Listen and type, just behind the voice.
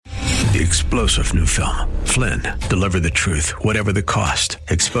The explosive new film, Flynn, deliver the truth, whatever the cost,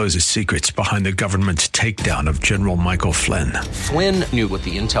 exposes secrets behind the government's takedown of General Michael Flynn. Flynn knew what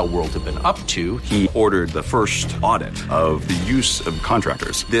the intel world had been up to. He ordered the first audit of the use of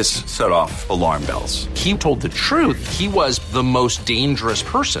contractors. This set off alarm bells. He told the truth. He was the most dangerous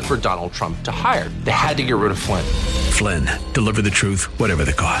person for Donald Trump to hire. They had to get rid of Flynn. Flynn, deliver the truth, whatever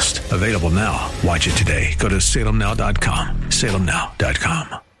the cost. Available now. Watch it today. Go to salemnow.com.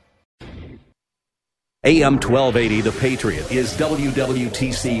 salemnow.com. AM 1280, The Patriot, is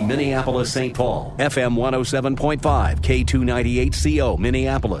WWTC Minneapolis, St. Paul. FM 107.5, K298CO,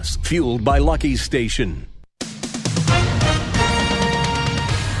 Minneapolis. Fueled by Lucky's Station.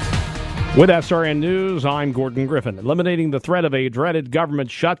 With SRN News, I'm Gordon Griffin. Eliminating the threat of a dreaded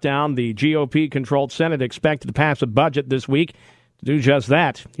government shutdown, the GOP-controlled Senate expected to pass a budget this week to do just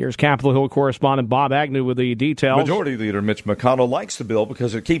that. Here's Capitol Hill correspondent Bob Agnew with the details. Majority Leader Mitch McConnell likes the bill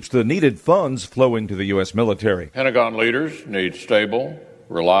because it keeps the needed funds flowing to the U.S. military. Pentagon leaders need stable,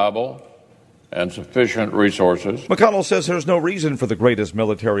 reliable, and sufficient resources. McConnell says there's no reason for the greatest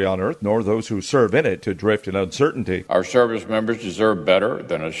military on earth, nor those who serve in it, to drift in uncertainty. Our service members deserve better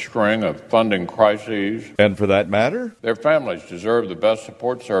than a string of funding crises. And for that matter, their families deserve the best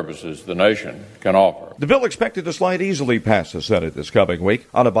support services the nation can offer. The bill expected to slide easily past the Senate this coming week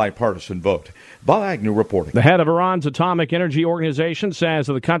on a bipartisan vote. Bob Agnew reporting. The head of Iran's Atomic Energy Organization says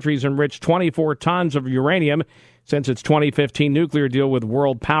that the country's enriched 24 tons of uranium since its 2015 nuclear deal with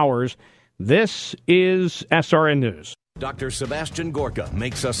world powers. This is SRN News. Dr. Sebastian Gorka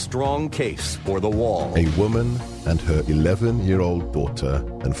makes a strong case for the wall. A woman and her 11-year-old daughter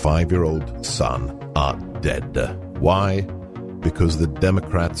and 5-year-old son are dead. Why? Because the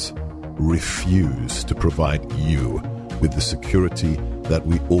Democrats refuse to provide you with the security that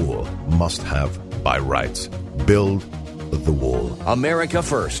we all must have by rights. Build the wall. America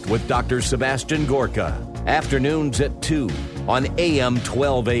First with Dr. Sebastian Gorka. Afternoons at 2 on AM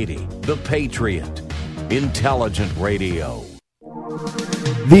 1280. The Patriot. Intelligent radio.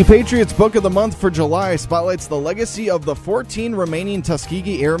 The Patriots Book of the Month for July spotlights the legacy of the 14 remaining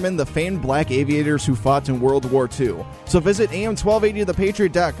Tuskegee Airmen, the famed black aviators who fought in World War II. So visit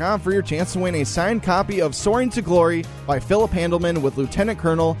am1280thepatriot.com for your chance to win a signed copy of Soaring to Glory by Philip Handelman with Lieutenant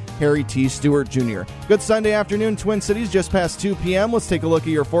Colonel Harry T. Stewart Jr. Good Sunday afternoon, Twin Cities, just past 2 p.m. Let's take a look at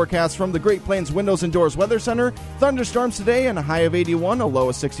your forecast from the Great Plains Windows and Doors Weather Center. Thunderstorms today and a high of 81, a low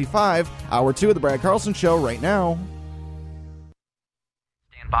of 65. Hour 2 of the Brad Carlson Show right now.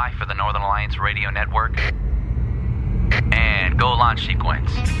 By for the Northern Alliance Radio Network. And go launch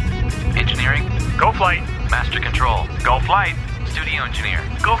sequence. Engineering, go flight. Master control, go flight. Studio engineer,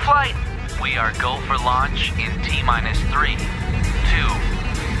 go flight. We are go for launch in T-minus 3, 2, 1.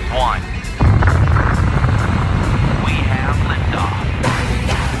 We have liftoff.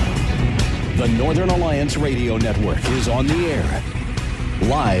 The Northern Alliance Radio Network is on the air.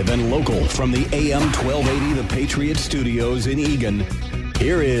 Live and local from the AM 1280 The Patriot Studios in Eagan.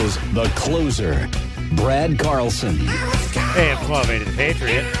 Here is the closer, Brad Carlson. AM 1280 The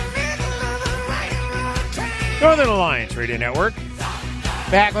Patriot. Northern Alliance Radio Network.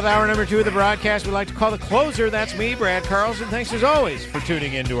 Back with hour number 2 of the broadcast we like to call the closer. That's me, Brad Carlson. Thanks as always for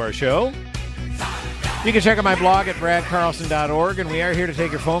tuning into our show. You can check out my blog at bradcarlson.org, and we are here to take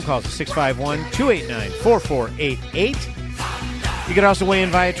your phone calls at 651-289-4488. You can also weigh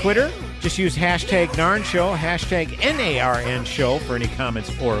in via Twitter. Just use hashtag NARN Show, hashtag NARN Show for any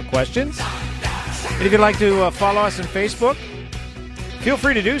comments or questions. And if you'd like to follow us on Facebook, feel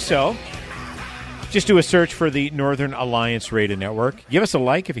free to do so. Just do a search for the Northern Alliance Radio Network. Give us a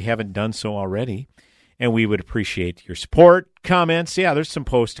like if you haven't done so already, and we would appreciate your support, comments. Yeah, there's some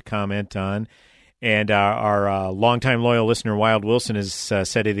posts to comment on. And our longtime loyal listener, Wild Wilson, has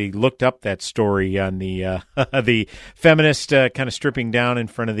said that he looked up that story on the the feminist kind of stripping down in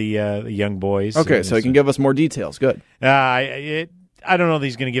front of the young boys. Okay, so he can give us more details. Good. I don't know that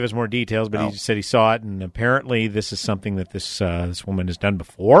he's going to give us more details, but he said he saw it, and apparently this is something that this woman has done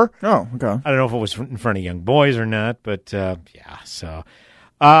before. Oh, okay. I don't know if it was in front of young boys or not, but yeah. So,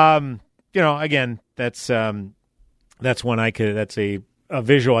 again, that's one I could. That's a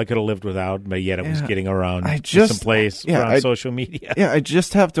visual I could have lived without, but yet it was getting around someplace around social media. Yeah, I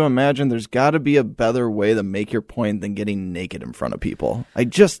just have to imagine there's got to be a better way to make your point than getting naked in front of people. I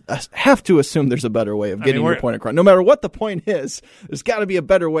have to assume there's a better way of getting your point across. No matter what the point is, there's got to be a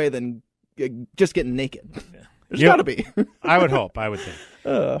better way than just getting naked. There's got to be. I would hope. I would think.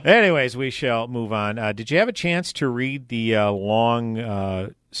 Anyways, we shall move on. Did you have a chance to read the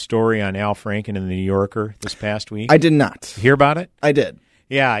long story on Al Franken in the New Yorker this past week? I did not. Hear about it? I did.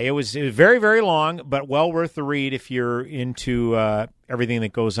 Yeah, it was very, very long, but well worth the read if you're into everything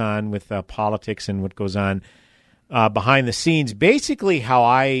that goes on with politics and what goes on behind the scenes. Basically, how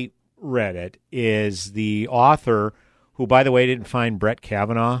I read it is the author, who, by the way, didn't find Brett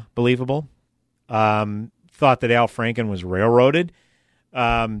Kavanaugh believable, thought that Al Franken was railroaded,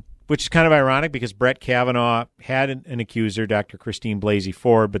 which is kind of ironic because Brett Kavanaugh had an accuser, Dr. Christine Blasey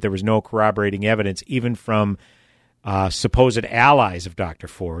Ford, but there was no corroborating evidence, even from supposed allies of Dr.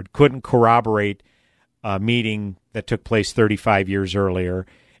 Ford, couldn't corroborate a meeting that took place 35 years earlier,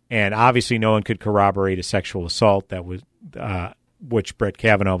 and obviously no one could corroborate a sexual assault that was which Brett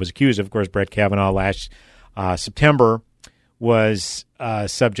Kavanaugh was accused of. Of course, Brett Kavanaugh last September was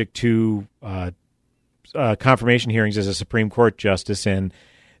subject to confirmation hearings as a Supreme Court justice, and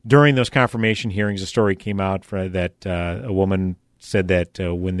during those confirmation hearings, a story came out that a woman said that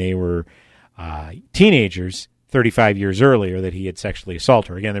when they were teenagers, 35 years earlier, that he had sexually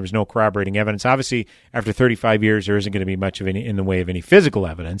assaulted her. Again, there was no corroborating evidence. Obviously, after 35 years, there isn't going to be much of any in the way of any physical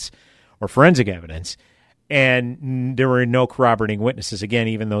evidence or forensic evidence. And there were no corroborating witnesses. Again,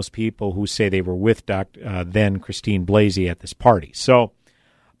 even those people who say they were with then Christine Blasey at this party. So,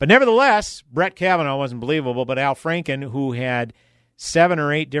 but nevertheless, Brett Kavanaugh wasn't believable. But Al Franken, who had 7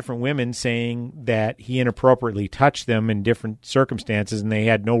 or 8 different women saying that he inappropriately touched them in different circumstances, and they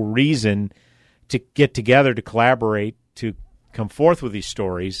had no reason to get together to collaborate to come forth with these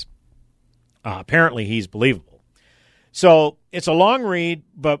stories, apparently he's believable. So it's a long read,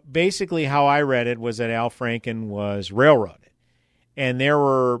 but basically how I read it was that Al Franken was railroaded. And there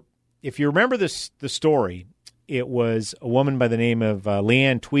were, if you remember the story, it was a woman by the name of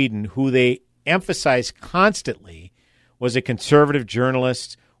Leanne Tweeden, who they emphasized constantly was a conservative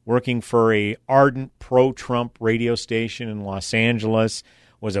journalist working for a ardent pro-Trump radio station in Los Angeles,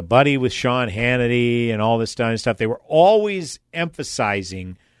 was a buddy with Sean Hannity and all this kind of stuff. They were always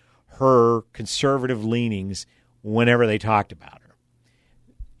emphasizing her conservative leanings whenever they talked about her,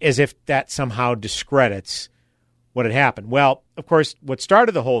 as if that somehow discredits what had happened. Well, of course, what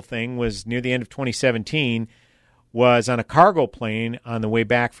started the whole thing was near the end of 2017 was on a cargo plane on the way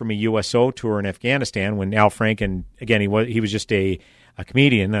back from a USO tour in Afghanistan when Al Franken, again, he was just a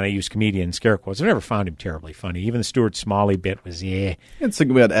comedian, and I use comedian in scare quotes. I never found him terribly funny. Even the Stuart Smalley bit was, It's like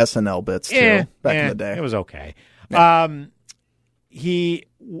we had SNL bits, too, back in the day. It was okay. Yeah. He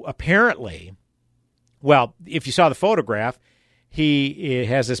apparently, well, if you saw the photograph, he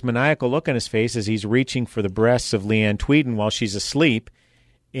has this maniacal look on his face as he's reaching for the breasts of Leanne Tweeden while she's asleep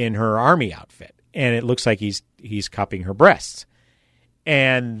in her army outfit. And it looks like he's cupping her breasts.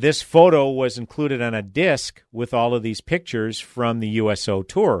 And this photo was included on a disc with all of these pictures from the USO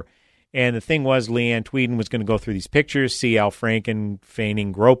tour. And the thing was, Leanne Tweeden was going to go through these pictures, see Al Franken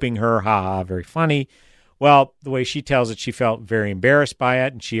feigning groping her. Ha, very funny. Well, the way she tells it, she felt very embarrassed by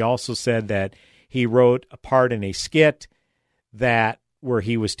it. And she also said that he wrote a part in a skit where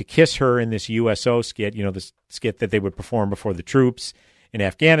he was to kiss her in this USO skit, the skit that they would perform before the troops in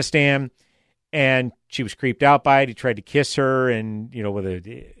Afghanistan. And she was creeped out by it. He tried to kiss her, and,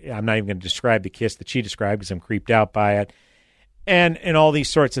 I'm not even going to describe the kiss that she described because I'm creeped out by it, and all these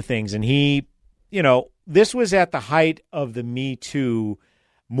sorts of things. And he, this was at the height of the Me Too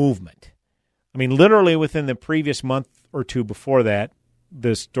movement. I mean, literally within the previous month or two before that,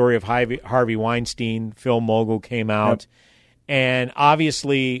 the story of Harvey Weinstein, film mogul, came out. Yep. And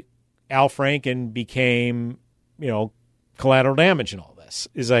obviously Al Franken became, collateral damage in all this.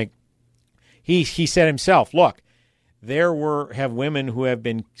 Is like, He said himself, look, there have women who have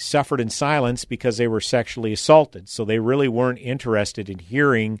been suffered in silence because they were sexually assaulted. So they really weren't interested in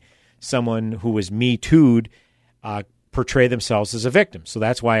hearing someone who was Me Too'd portray themselves as a victim. So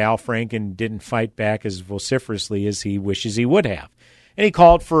that's why Al Franken didn't fight back as vociferously as he wishes he would have. And he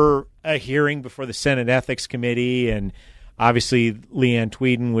called for a hearing before the Senate Ethics Committee, and obviously Leanne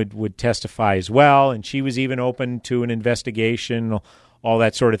Tweeden would testify as well, and she was even open to an investigation, all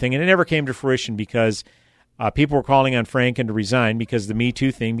that sort of thing. And it never came to fruition because people were calling on Franken to resign because the Me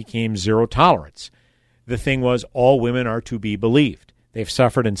Too thing became zero tolerance. The thing was, all women are to be believed. They've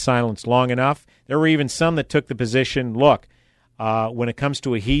suffered in silence long enough. There were even some that took the position, look, when it comes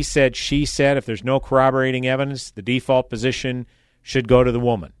to a he said, she said, if there's no corroborating evidence, the default position should go to the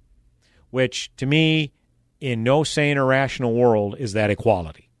woman, which to me, in no sane or rational world, is that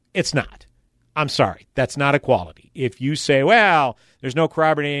equality. It's not. I'm sorry. That's not equality. If you say, well, there's no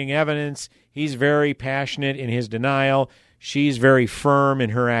corroborating evidence, he's very passionate in his denial, she's very firm in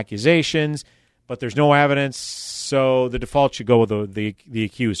her accusations, but there's no evidence, so the default should go with the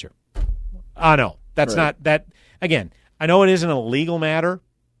accuser. No, that's right. Not that. Again, I know it isn't a legal matter,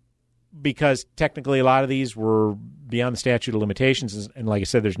 because technically a lot of these were beyond the statute of limitations. And like I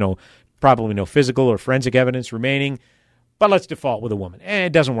said, there's probably no physical or forensic evidence remaining. But let's default with a woman. And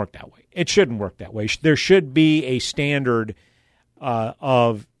it doesn't work that way. It shouldn't work that way. There should be a standard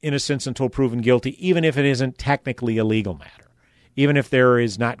of innocence until proven guilty, even if it isn't technically a legal matter, even if there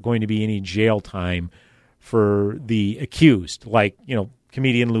is not going to be any jail time for the accused. Like,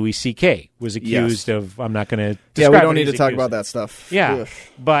 comedian Louis C.K. was accused of, I'm not going to describe. Yeah, we don't need to talk about that stuff. Yeah, Ugh.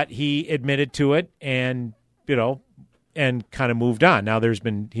 but he admitted to it and, and kind of moved on. Now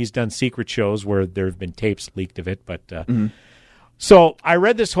he's done secret shows where there have been tapes leaked of it. But So I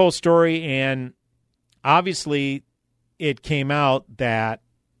read this whole story, and obviously it came out that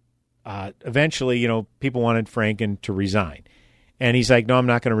eventually, people wanted Franken to resign. And he's like, no, I'm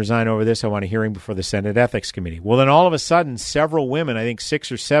not going to resign over this. I want a hearing before the Senate Ethics Committee. Well, then all of a sudden, several women, I think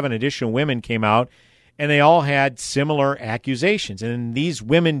 6 or 7 additional women came out, and they all had similar accusations. And these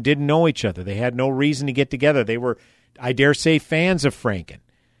women didn't know each other. They had no reason to get together. They were, I dare say, fans of Franken,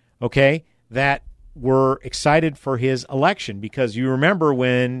 okay, that were excited for his election, because you remember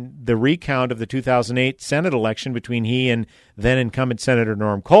when the recount of the 2008 Senate election between he and then incumbent Senator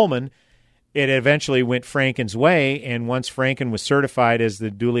Norm Coleman, it eventually went Franken's way, and once Franken was certified as the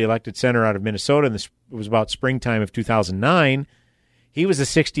duly elected senator out of Minnesota, and it was about springtime of 2009, he was the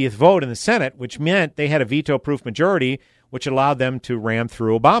 60th vote in the Senate, which meant they had a veto-proof majority, which allowed them to ram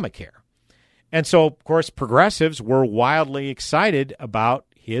through Obamacare. And so, of course, progressives were wildly excited about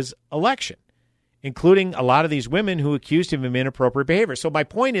his election, including a lot of these women who accused him of inappropriate behavior. So my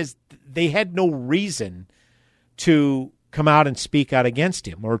point is, they had no reason to come out and speak out against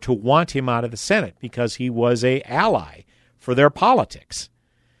him or to want him out of the Senate, because he was an ally for their politics.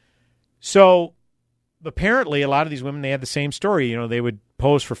 So apparently a lot of these women, they had the same story. They would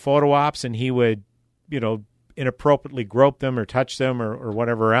pose for photo ops, and he would, inappropriately grope them or touch them or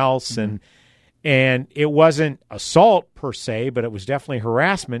whatever else. Mm-hmm. And it wasn't assault per se, but it was definitely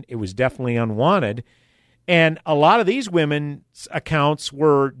harassment. It was definitely unwanted. And a lot of these women's accounts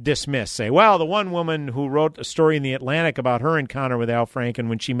were dismissed. Say, well, the one woman who wrote a story in The Atlantic about her encounter with Al Franken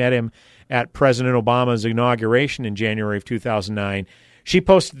when she met him at President Obama's inauguration in January of 2009, she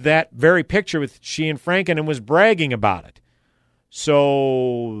posted that very picture with she and Franken and was bragging about it.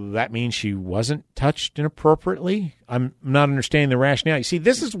 So that means she wasn't touched inappropriately? I'm not understanding the rationale. You see,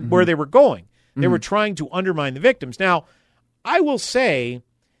 this is where they were going. They were trying to undermine the victims. Now, I will say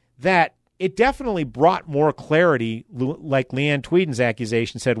that it definitely brought more clarity, like Leanne Tweeden's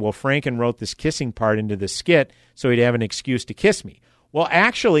accusation said, well, Franken wrote this kissing part into the skit so he'd have an excuse to kiss me. Well,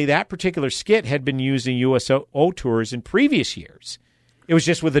 actually, that particular skit had been used in USO tours in previous years. It was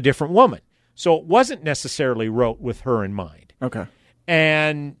just with a different woman. So it wasn't necessarily wrote with her in mind. Okay.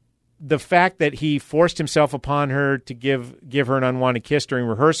 And the fact that he forced himself upon her to give her an unwanted kiss during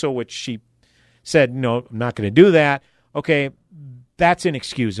rehearsal, which she said, no, I'm not going to do that. Okay, that's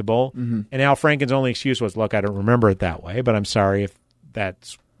inexcusable. Mm-hmm. And Al Franken's only excuse was, look, I don't remember it that way, but I'm sorry if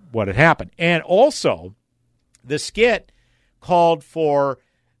that's what had happened. And also, the skit called for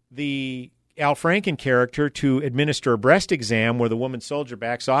the Al Franken character to administer a breast exam where the woman soldier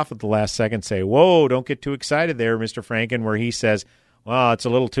backs off at the last second, say, whoa, don't get too excited there, Mr. Franken, where he says, well, it's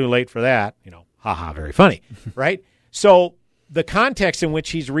a little too late for that. Haha, very funny, right? So the context in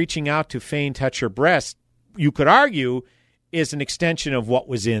which he's reaching out to feign touch her breast, you could argue, is an extension of what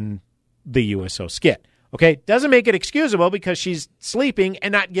was in the USO skit. Okay, doesn't make it excusable because she's sleeping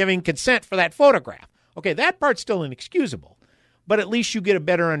and not giving consent for that photograph. Okay, that part's still inexcusable, but at least you get a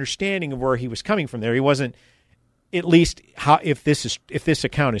better understanding of where he was coming from there. He wasn't, at least if this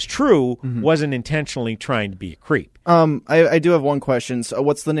account is true, wasn't intentionally trying to be a creep. I do have one question. So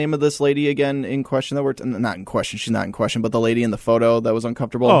what's the name of this lady again in question that we're not in question? She's not in question, but the lady in the photo that was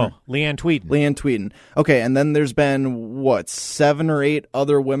uncomfortable. Oh, Leanne Tweeden. Leanne Tweeden. Okay, and then there's been 7 or 8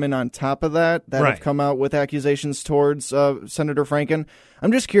 other women on top of that right. have come out with accusations towards Senator Franken.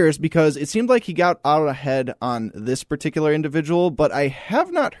 I'm just curious because it seemed like he got out ahead on this particular individual, but I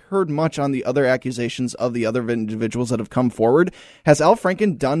have not heard much on the other accusations of the other individuals that have come forward. Has Al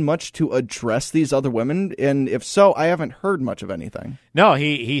Franken done much to address these other women? And if so, I haven't heard much of anything. No,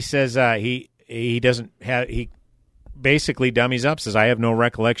 he says he doesn't have, he basically dummies up, says I have no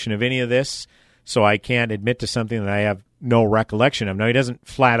recollection of any of this, so I can't admit to something that I have no recollection of. Now, he doesn't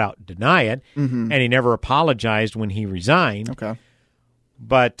flat out deny it, and he never apologized when he resigned. Okay.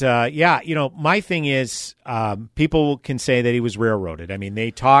 But, my thing is people can say that he was railroaded. I mean,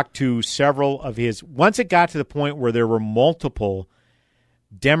 they talked to several of his – once it got to the point where there were multiple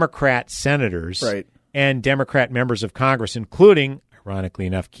Democrat senators and Democrat members of Congress, including, ironically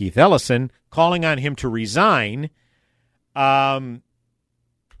enough, Keith Ellison, calling on him to resign,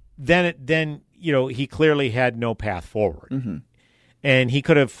 then he clearly had no path forward. And he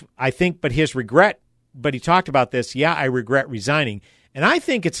could have, I think, but he talked about this, I regret resigning. And I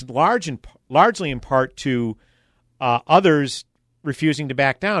think it's largely in part to others refusing to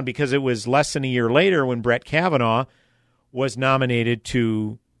back down, because it was less than a year later when Brett Kavanaugh was nominated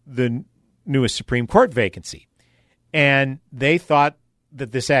to the newest Supreme Court vacancy. And they thought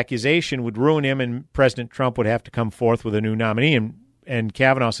that this accusation would ruin him and President Trump would have to come forth with a new nominee. And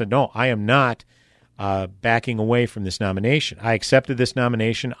Kavanaugh said, no, I am not backing away from this nomination. I accepted this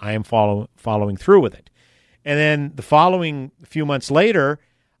nomination. I am following through with it. And then the following few months later,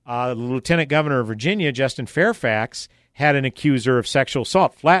 the Lieutenant Governor of Virginia, Justin Fairfax, had an accuser of sexual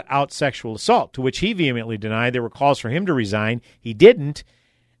assault, flat-out sexual assault, to which he vehemently denied. There were calls for him to resign. He didn't.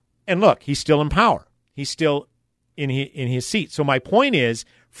 And look, he's still in power. He's still in his seat. So my point is,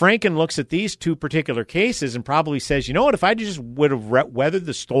 Franken looks at these two particular cases and probably says, you know what, if I just would have weathered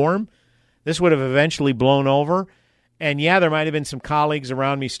the storm, this would have eventually blown over. And there might have been some colleagues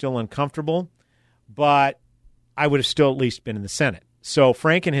around me still uncomfortable, but I would have still at least been in the Senate. So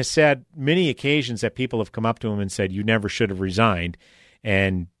Franken has said many occasions that people have come up to him and said, you never should have resigned.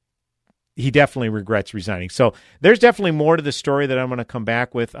 And he definitely regrets resigning. So there's definitely more to the story that I'm going to come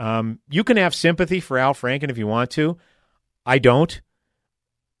back with. You can have sympathy for Al Franken if you want to. I don't.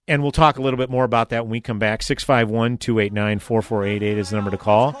 And we'll talk a little bit more about that when we come back. 651-289-4488 is the number to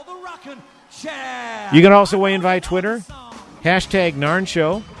call. You can also weigh in via Twitter. Hashtag Narn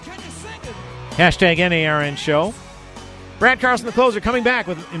Show. Hashtag NARN Show. Brad Carlson, the closer, coming back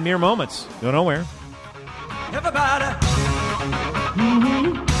in mere moments. Go nowhere. Everybody.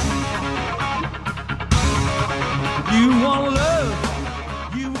 You want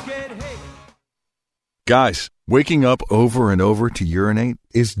love, you get hate. Guys, waking up over and over to urinate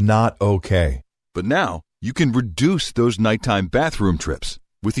is not okay. But now, you can reduce those nighttime bathroom trips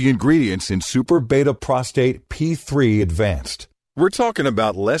with the ingredients in Super Beta Prostate P3 Advanced. We're talking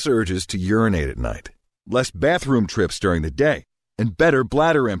about less urges to urinate at night, less bathroom trips during the day, and better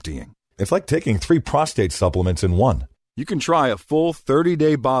bladder emptying. It's like taking 3 prostate supplements in one. You can try a full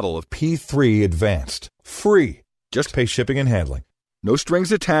 30-day bottle of P3 Advanced. Free. Just pay shipping and handling. No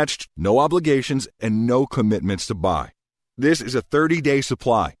strings attached, no obligations, and no commitments to buy. This is a 30-day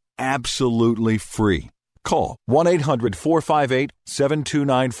supply, absolutely free. Call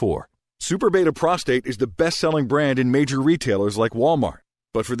 1-800-458-7294. Super Beta Prostate is the best-selling brand in major retailers like Walmart.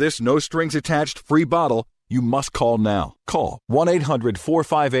 But for this no-strings-attached free bottle, you must call now. Call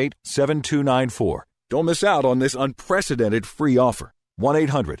 1-800-458-7294. Don't miss out on this unprecedented free offer.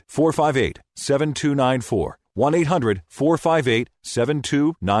 1-800-458-7294.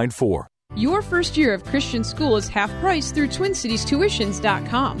 1-800-458-7294. Your first year of Christian school is half price through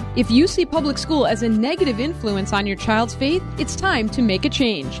TwinCitiesTuitions.com. If you see public school as a negative influence on your child's faith, it's time to make a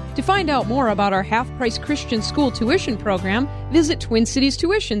change. To find out more about our half-price Christian school tuition program, visit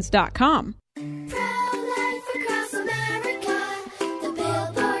TwinCitiesTuitions.com.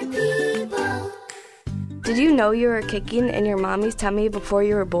 Did you know you were kicking in your mommy's tummy before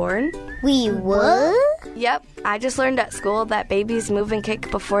you were born? We what? Yep, I just learned at school that babies move and kick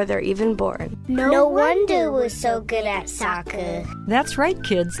before they're even born. No wonder we're so good at soccer. That's right,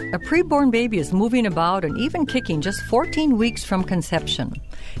 kids. A preborn baby is moving about and even kicking just 14 weeks from conception.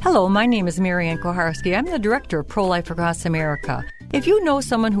 Hello, my name is Marianne Koharski. I'm the director of Pro-Life Across America. If you know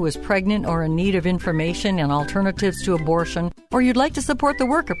someone who is pregnant or in need of information and alternatives to abortion, or you'd like to support the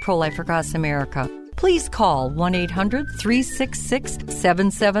work of Pro-Life Across America, please call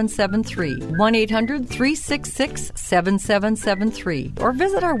 1-800-366-7773, 1-800-366-7773, or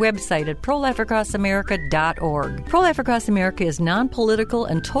visit our website at prolifeacrossamerica.org. Pro-Life Across America is non-political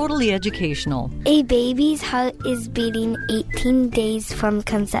and totally educational. A baby's heart is beating 18 days from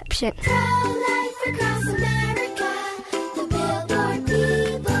conception. Pro-Life Across America, the Billboard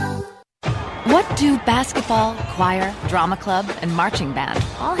people. What do basketball, choir, drama club, and marching band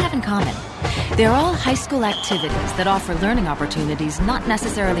all have in common? They're all high school activities that offer learning opportunities not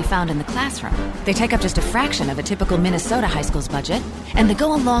necessarily found in the classroom. They take up just a fraction of a typical Minnesota high school's budget, and they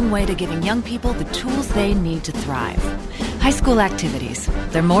go a long way to giving young people the tools they need to thrive. High school activities,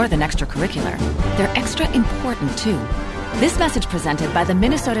 they're more than extracurricular. They're extra important, too. This message presented by the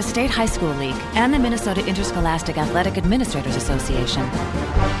Minnesota State High School League and the Minnesota Interscholastic Athletic Administrators Association.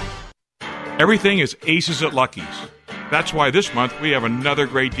 Everything is aces at Lucky's. That's why this month we have another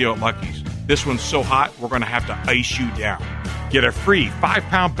great deal at Lucky's. This one's so hot, we're going to have to ice you down. Get a free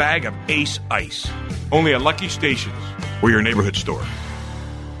 5-pound bag of Ace Ice. Only at Lucky Stations or your neighborhood store.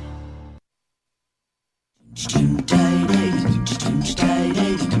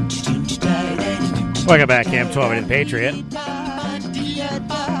 Welcome back, AM 1280 The Patriot.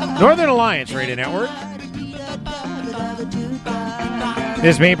 Northern Alliance Radio Network.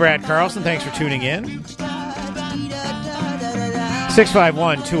 This is me, Brad Carlson. Thanks for tuning in.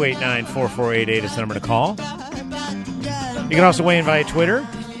 651-289-4488 is the number to call. You can also weigh in via Twitter.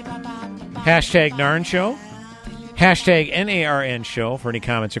 Hashtag Narn Show. Hashtag NARN Show for any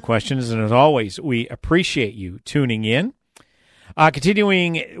comments or questions. And as always, we appreciate you tuning in.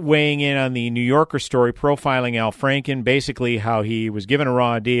 Continuing weighing in on the New Yorker story profiling Al Franken, basically how he was given a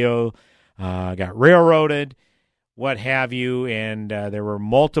raw deal, got railroaded, what have you, and there were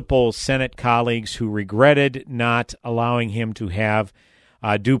multiple Senate colleagues who regretted not allowing him to have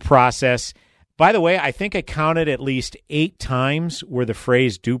due process. By the way, I think I counted at least 8 times where the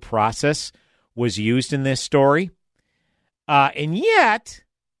phrase due process was used in this story. And yet,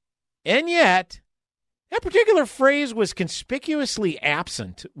 that particular phrase was conspicuously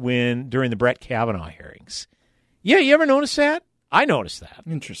absent during the Brett Kavanaugh hearings. Yeah, you ever notice that? I noticed that.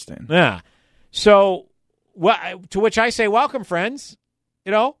 Interesting. Yeah. So, to which I say, welcome, friends.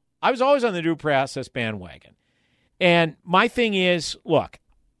 You know, I was always on the due process bandwagon. And my thing is, look,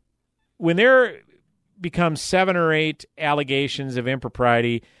 when there becomes 7 or 8 allegations of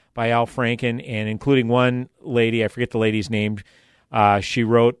impropriety by Al Franken, and including one lady, I forget the lady's name, she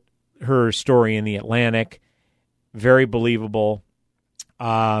wrote her story in the Atlantic, very believable.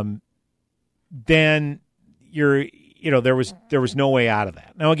 Then there was no way out of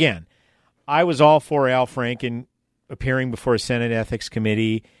that. Now again, I was all for Al Franken appearing before a Senate Ethics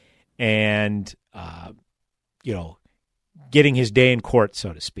Committee and getting his day in court,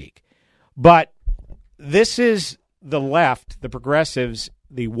 so to speak. But this is the left, the progressives,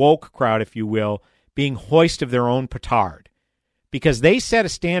 the woke crowd, if you will, being hoist of their own petard. Because they set a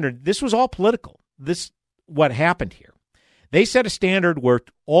standard. This was all political. What happened here. They set a standard where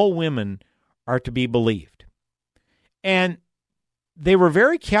all women are to be believed. And they were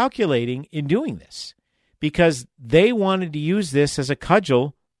very calculating in doing this because they wanted to use this as a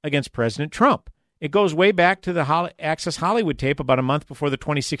cudgel against President Trump. It goes way back to the Access Hollywood tape about a month before the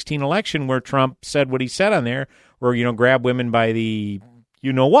 2016 election where Trump said what he said on there, where, grab women by the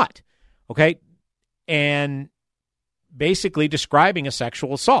you-know-what. Okay? And basically describing a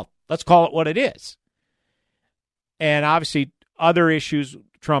sexual assault. Let's call it what it is. And obviously other issues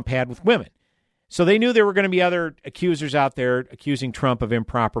Trump had with women. So they knew there were going to be other accusers out there accusing Trump of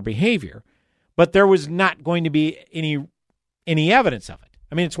improper behavior, but there was not going to be any evidence of it.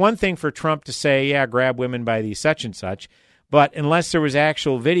 I mean, it's one thing for Trump to say, yeah, grab women by the such and such, but unless there was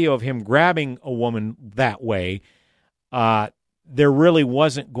actual video of him grabbing a woman that way, there really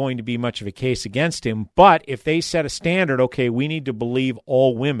wasn't going to be much of a case against him. But if they set a standard, okay, we need to believe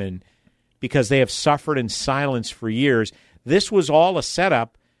all women because they have suffered in silence for years, this was all a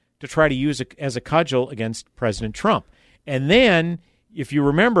setup to try to use it as a cudgel against President Trump. And then, if you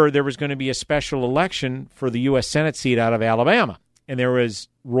remember, there was going to be a special election for the U.S. Senate seat out of Alabama. And there was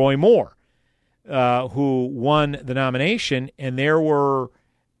Roy Moore, who won the nomination, and there were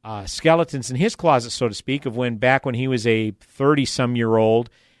skeletons in his closet, so to speak, of back when he was a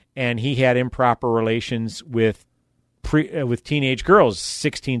 30-some-year-old and he had improper relations with teenage girls,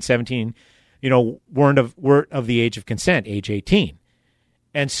 16, 17, weren't of the age of consent, age 18.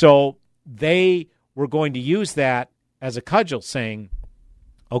 And so they were going to use that as a cudgel, saying,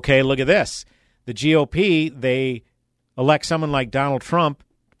 okay, look at this. The GOP, they elect someone like Donald Trump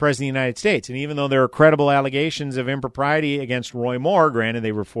President of the United States. And even though there are credible allegations of impropriety against Roy Moore, granted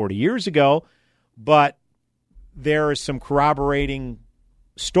they were 40 years ago, but there are some corroborating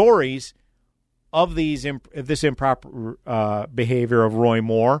stories of this improper behavior of Roy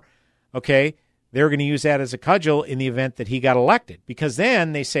Moore. Okay, they're going to use that as a cudgel in the event that he got elected. Because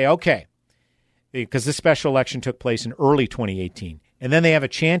then they say, okay, because this special election took place in early 2018. And then they have a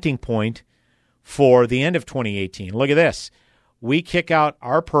chanting point for the end of 2018. Look at this. We kick out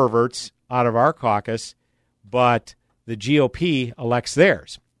our perverts out of our caucus, but the GOP elects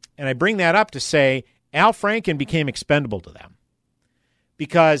theirs. And I bring that up to say Al Franken became expendable to them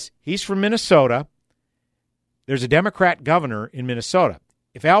because he's from Minnesota. There's a Democrat governor in Minnesota.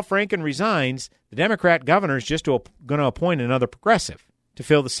 If Al Franken resigns, the Democrat governor is just going to appoint another progressive to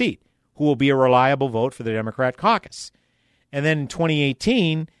fill the seat, who will be a reliable vote for the Democrat caucus. And then in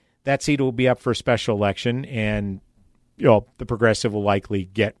 2018, that seat will be up for a special election, and the progressive will likely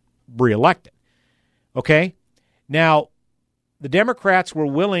get reelected. Okay? Now, the Democrats were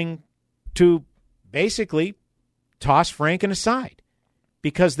willing to basically toss Franken aside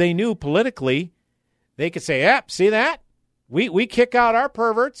because they knew politically they could say, yep, see that? We kick out our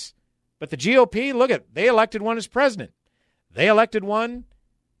perverts, but the GOP, look at, they elected one as president. They elected one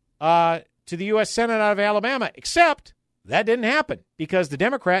to the U.S. Senate out of Alabama, except that didn't happen because the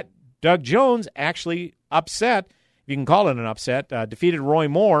Democrat, Doug Jones, actually upset, if you can call it an upset, defeated Roy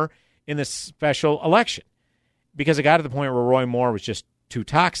Moore in the special election because it got to the point where Roy Moore was just too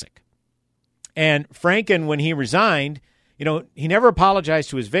toxic. And Franken, when he resigned, he never apologized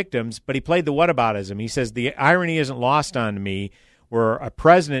to his victims, but he played the whataboutism. He says, the irony isn't lost on me where a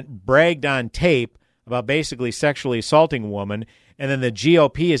president bragged on tape about basically sexually assaulting a woman, and then the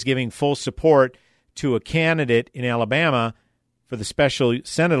GOP is giving full support to a candidate in Alabama for the special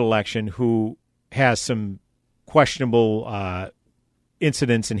Senate election who has some questionable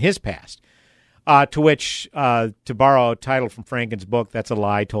incidents in his past. To which, to borrow a title from Franken's book, that's a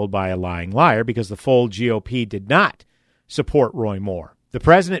lie told by a lying liar, because the full GOP did not support Roy Moore. The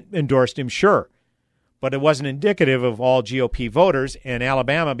president endorsed him, sure, but it wasn't indicative of all GOP voters, and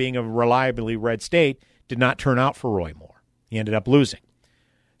Alabama, being a reliably red state, did not turn out for Roy Moore. He ended up losing.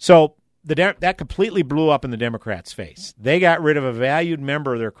 So that completely blew up in the Democrats' face. They got rid of a valued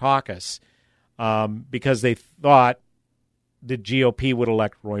member of their caucus because they thought the GOP would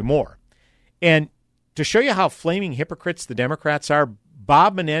elect Roy Moore. And to show you how flaming hypocrites the Democrats are,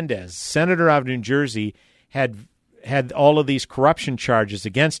 Bob Menendez, senator out of New Jersey, had all of these corruption charges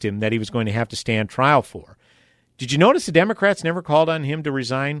against him that he was going to have to stand trial for. Did you notice the Democrats never called on him to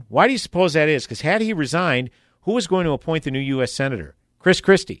resign? Why do you suppose that is? Because had he resigned, who was going to appoint the new U.S. Senator? Chris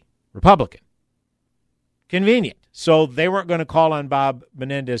Christie, Republican. Convenient. So they weren't going to call on Bob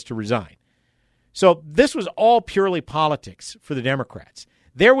Menendez to resign. So this was all purely politics for the Democrats.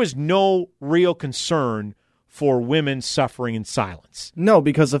 There was no real concern for women suffering in silence. No,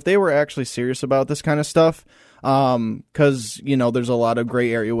 because if they were actually serious about this kind of stuff, because, there's a lot of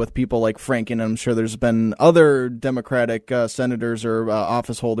gray area with people like Franken, and I'm sure there's been other Democratic senators or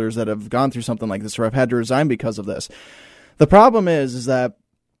office holders that have gone through something like this or have had to resign because of this. The problem is that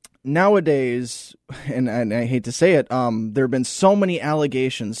nowadays, and I hate to say it, there have been so many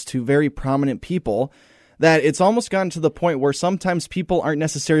allegations to very prominent people that it's almost gotten to the point where sometimes people aren't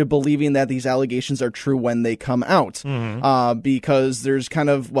necessarily believing that these allegations are true when they come out. Because there's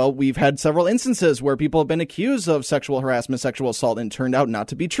we've had several instances where people have been accused of sexual harassment, sexual assault, and turned out not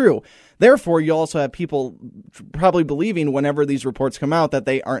to be true. Therefore, you also have people probably believing whenever these reports come out that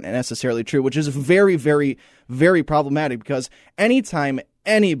they aren't necessarily true, which is very, very, very problematic, because anytime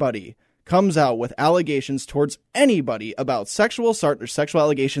anybody comes out with allegations towards anybody about sexual assault or sexual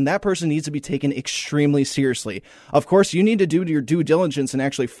allegation, that person needs to be taken extremely seriously. Of course, you need to do your due diligence in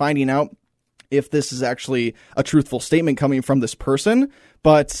actually finding out if this is actually a truthful statement coming from this person.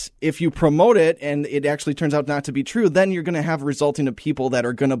 But if you promote it and it actually turns out not to be true, then you're going to have resulting of people that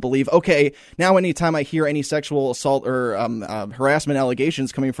are going to believe, okay, now anytime I hear any sexual assault or harassment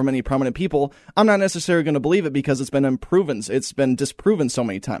allegations coming from any prominent people, I'm not necessarily going to believe it because it's been disproven so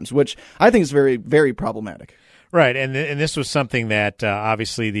many times, which I think is very, very problematic. Right, and this was something that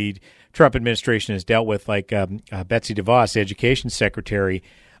obviously the Trump administration has dealt with, like Betsy DeVos, the education secretary.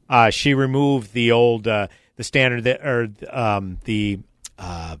 She removed the old the standard that, or the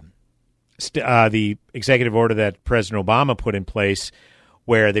executive order that President Obama put in place,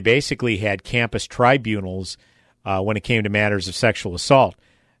 where they basically had campus tribunals when it came to matters of sexual assault,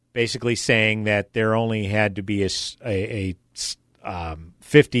 basically saying that there only had to be a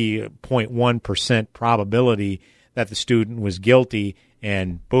 50.1% probability that the student was guilty,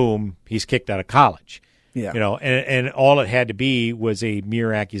 and boom, he's kicked out of college. Yeah. And all it had to be was a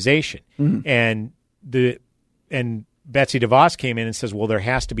mere accusation. Mm-hmm. And Betsy DeVos came in and says, well, there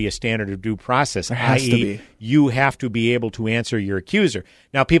has to be a standard of due process, i.e., you have to be able to answer your accuser.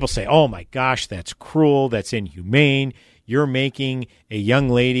 Now, people say, oh, my gosh, that's cruel, that's inhumane. You're making a young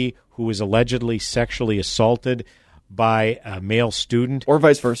lady who was allegedly sexually assaulted by a male student, or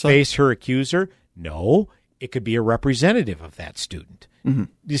vice versa, face her accuser. No, it could be a representative of that student. Mm-hmm.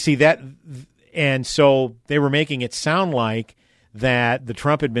 You see that? And so they were making it sound like that the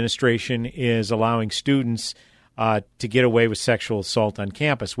Trump administration is allowing students to get away with sexual assault on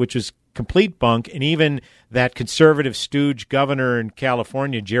campus, which is complete bunk. And even that conservative stooge governor in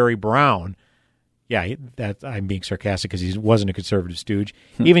California, Jerry Brown, I'm being sarcastic because he wasn't a conservative stooge.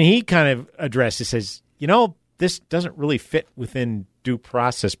 Even he kind of addressed it, says, this doesn't really fit within due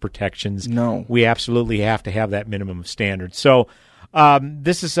process protections. No. We absolutely have to have that minimum of standards. So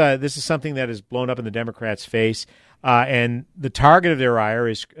this is something that has blown up in the Democrats' face, and the target of their ire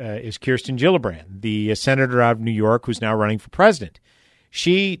is Kirsten Gillibrand, the senator out of New York who's now running for president.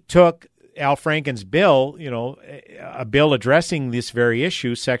 She took Al Franken's bill, a bill addressing this very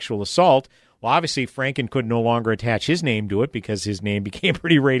issue, sexual assault. Well, obviously Franken could no longer attach his name to it because his name became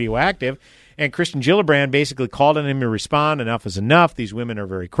pretty radioactive. And Kirsten Gillibrand basically called on him to respond. Enough is enough. These women are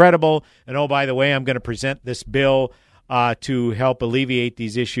very credible. And, oh, by the way, I'm going to present this bill to help alleviate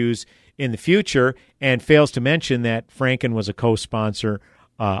these issues in the future, and fails to mention that Franken was a co-sponsor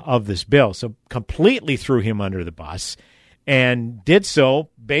of this bill. So completely threw him under the bus, and did so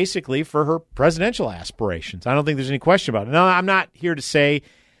basically for her presidential aspirations. I don't think there's any question about it. Now, I'm not here to say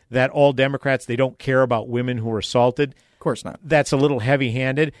that all Democrats, they don't care about women who are assaulted. Of course not. That's a little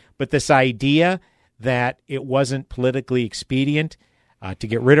heavy-handed, but this idea that it wasn't politically expedient to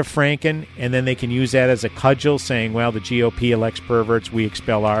get rid of Franken, and then they can use that as a cudgel, saying, well, the GOP elects perverts, we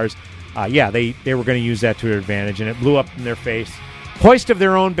expel ours. They were going to use that to their advantage, and it blew up in their face. Hoist of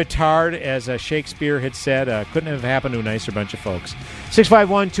their own petard, as Shakespeare had said, couldn't have happened to a nicer bunch of folks.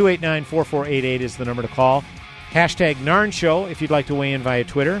 651-289-4488 is the number to call. Hashtag Narn Show if you'd like to weigh in via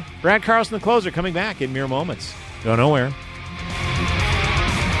Twitter. Brad Carlson, the closer, coming back in mere moments. Go nowhere.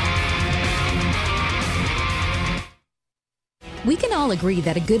 We can all agree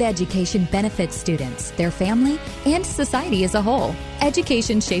that a good education benefits students, their family, and society as a whole.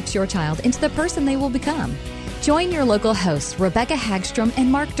 Education shapes your child into the person they will become. Join your local hosts, Rebecca Hagstrom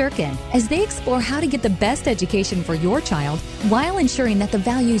and Mark Durkin, as they explore how to get the best education for your child while ensuring that the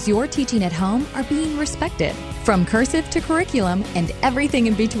values you're teaching at home are being respected. From cursive to curriculum and everything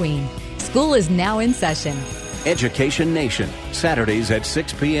in between. School is now in session. Education Nation, Saturdays at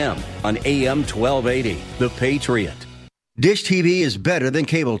 6 p.m. on AM 1280, The Patriot. Dish TV is better than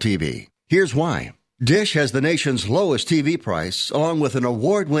cable TV. Here's why. Dish has the nation's lowest TV price, along with an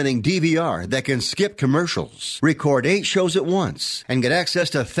award-winning DVR that can skip commercials, record 8 shows at once, and get access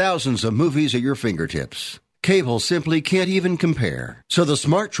to thousands of movies at your fingertips. Cable simply can't even compare. So the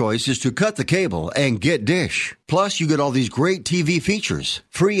smart choice is to cut the cable and get Dish. Plus, you get all these great TV features,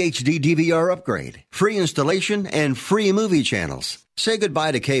 free HD DVR upgrade, free installation, and free movie channels. Say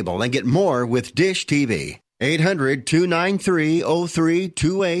goodbye to cable and get more with Dish TV.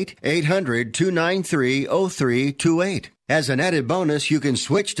 800-293-0328, 800-293-0328. As an added bonus, you can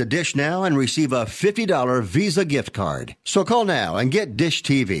switch to Dish now and receive a $50 Visa gift card. So call now and get Dish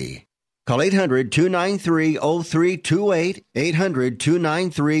TV. Call 800-293-0328,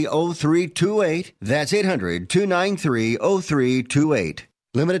 800-293-0328. That's 800-293-0328.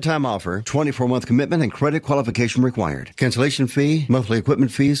 Limited time offer, 24-month commitment and credit qualification required. Cancellation fee, monthly equipment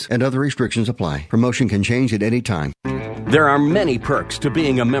fees, and other restrictions apply. Promotion can change at any time. There are many perks to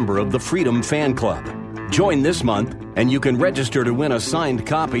being a member of the Freedom Fan Club. Join this month, and you can register to win a signed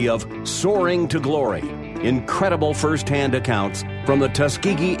copy of Soaring to Glory. Incredible first-hand accounts from the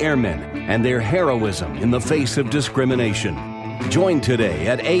Tuskegee Airmen and their heroism in the face of discrimination. Join today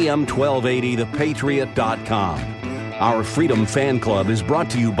at am1280thepatriot.com. Our Freedom Fan Club is brought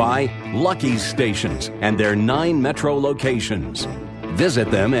to you by Lucky's Stations and their 9 metro locations.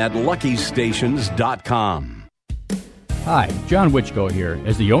 Visit them at luckystations.com. Hi, John Wichko here.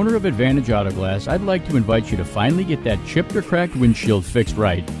 As the owner of Advantage Auto Glass, I'd like to invite you to finally get that chipped or cracked windshield fixed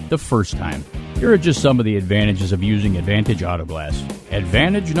right the first time. Here are just some of the advantages of using Advantage Auto Glass.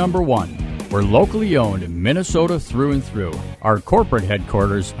 Advantage number 1. We're locally owned in Minnesota through and through. Our corporate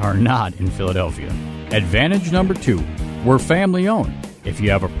headquarters are not in Philadelphia. Advantage number 2. We're family owned. If you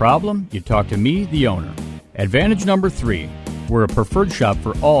have a problem, you talk to me, the owner. Advantage number 3. We're a preferred shop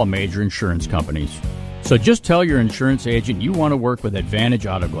for all major insurance companies. So just tell your insurance agent you want to work with Advantage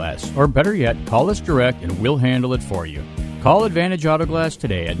Auto Glass, or better yet, call us direct and we'll handle it for you. Call Advantage Auto Glass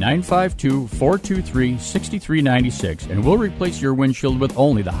today at 952-423-6396 and we'll replace your windshield with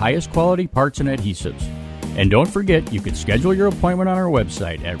only the highest quality parts and adhesives. And don't forget, you can schedule your appointment on our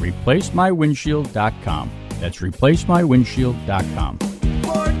website at replacemywindshield.com. That's replacemywindshield.com.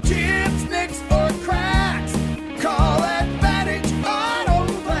 For chips, nicks, or cracks, call Advantage Auto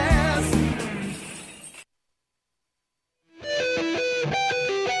Glass.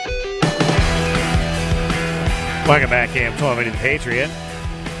 Welcome back, AM 1280 The Patriot.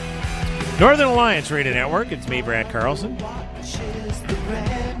 Northern Alliance Radio Network. It's me, Brad Carlson.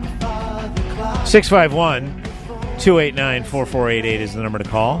 651-289-4488 is the number to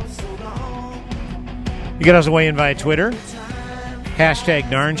call. You can also weigh in via Twitter. Hashtag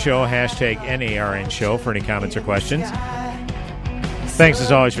Narn Show, hashtag NARN Show for any comments or questions. Thanks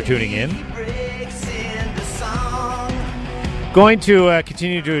as always for tuning in. Going to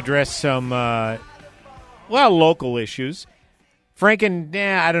continue to address some, local issues. Franken,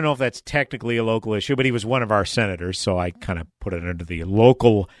 I don't know if that's technically a local issue, but he was one of our senators, so I kind of put it under the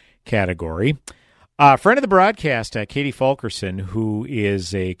local category. Friend of the broadcast, Katie Fulkerson, who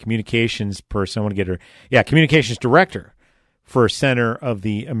is a communications person. I want to get her. Yeah, communications director for Center of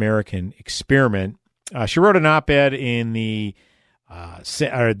the American Experiment. She wrote an op-ed in the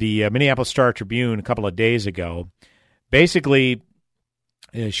Minneapolis Star Tribune a couple of days ago, basically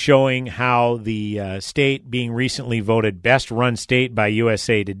showing how the state being recently voted best run state by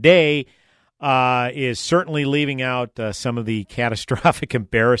USA Today is certainly leaving out some of the catastrophic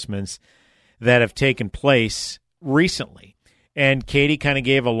embarrassments that have taken place recently. And Katie kind of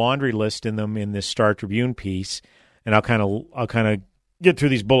gave a laundry list in them in this Star Tribune piece, and I'll kind of get through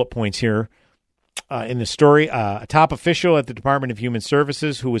these bullet points here in the story. A top official at the Department of Human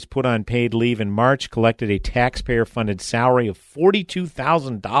Services who was put on paid leave in March collected a taxpayer-funded salary of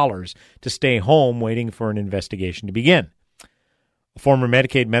 $42,000 to stay home waiting for an investigation to begin. A former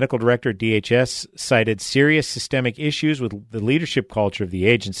Medicaid medical director at DHS cited serious systemic issues with the leadership culture of the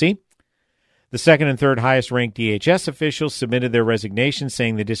agency. The second and third highest-ranked DHS officials submitted their resignations,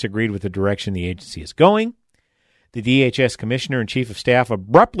 saying they disagreed with the direction the agency is going. The DHS commissioner and chief of staff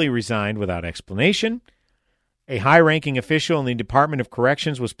abruptly resigned without explanation. A high-ranking official in the Department of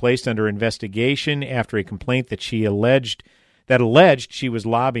Corrections was placed under investigation after a complaint that alleged she was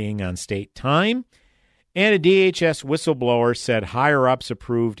lobbying on state time. And a DHS whistleblower said higher-ups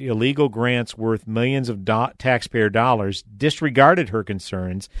approved illegal grants worth millions of taxpayer dollars, disregarded her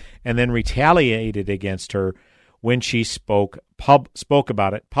concerns, and then retaliated against her when she spoke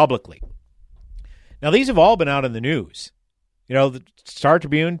about it publicly. Now, these have all been out in the news. You know, the Star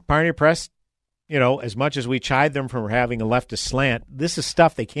Tribune, Pioneer Press, you know, as much as we chide them for having a leftist slant, this is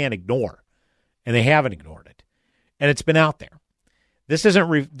stuff they can't ignore, and they haven't ignored it. And it's been out there. This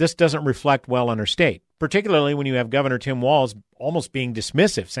doesn't reflect well on our state, particularly when you have Governor Tim Walz almost being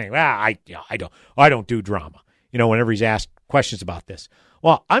dismissive, saying, I don't do drama, you know, whenever he's asked questions about this.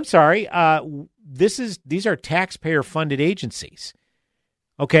 Well, I'm sorry, these are taxpayer-funded agencies.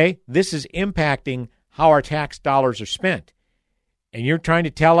 Okay, this is impacting how our tax dollars are spent. And you're trying to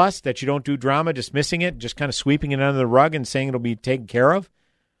tell us that you don't do drama, dismissing it, just kind of sweeping it under the rug and saying it'll be taken care of?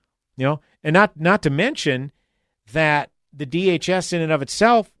 You know, and not to mention that the DHS in and of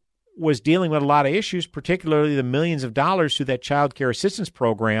itself was dealing with a lot of issues, particularly the millions of dollars through that child care assistance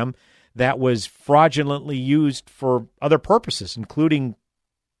program that was fraudulently used for other purposes, including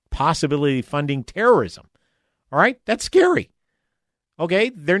possibly funding terrorism. All right? That's scary. Okay?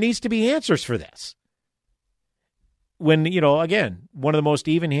 There needs to be answers for this. When, you know, again, one of the most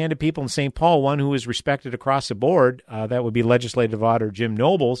even-handed people in St. Paul, one who is respected across the board, that would be Legislative Auditor Jim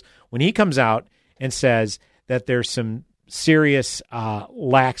Nobles, when he comes out and says that there's some serious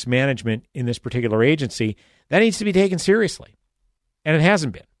lax management in this particular agency, that needs to be taken seriously. And it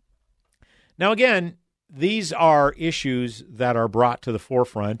hasn't been. Now, again, these are issues that are brought to the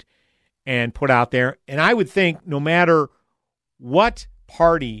forefront and put out there. And I would think no matter what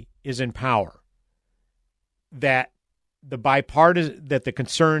party is in power, that the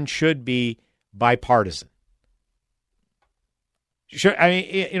concern should be bipartisan. It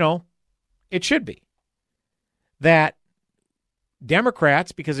should be. That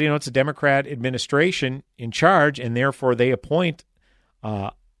Democrats, because, you know, it's a Democrat administration in charge, and therefore they appoint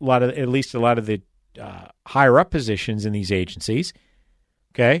at least a lot of the higher up positions in these agencies.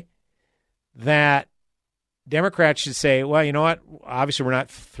 Okay, that Democrats should say, well, you know what? Obviously, we're not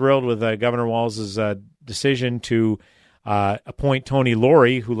thrilled with Governor Walz's decision to appoint Tony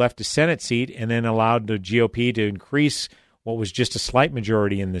Laurie, who left his Senate seat and then allowed the GOP to increase what was just a slight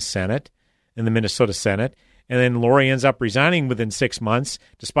majority in the Senate, in the Minnesota Senate. And then Laurie ends up resigning within 6 months,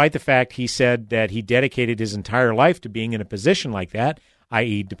 despite the fact he said that he dedicated his entire life to being in a position like that,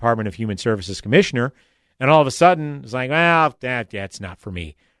 i.e. Department of Human Services Commissioner. And all of a sudden, it's like, well, that's not for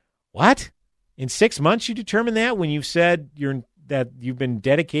me. What? In 6 months you determine that when you've said that you've been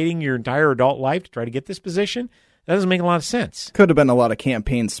dedicating your entire adult life to try to get this position? That doesn't make a lot of sense. Could have been a lot of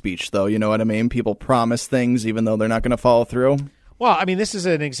campaign speech, though. You know what I mean? People promise things even though they're not going to follow through. Well, I mean, this is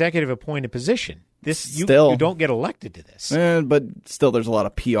an executive appointed position. You don't get elected to this. But still, there's a lot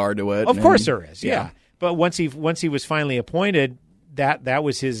of PR to it. Of course there is, yeah. But once he was finally appointed, that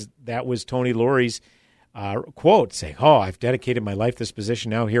was Tony Laurie's quote, saying, I've dedicated my life to this position,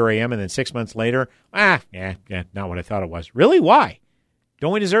 now here I am, and then 6 months later, not what I thought it was. Really? Why?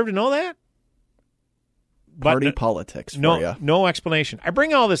 Don't we deserve to know that? Party politics for you. No explanation. I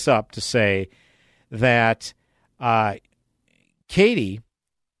bring all this up to say that Katie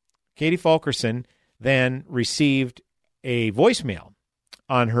Fulkerson then received a voicemail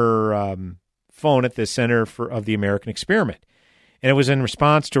on her phone at the Center of the American Experiment. And it was in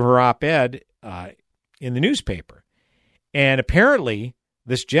response to her op-ed in the newspaper. And apparently,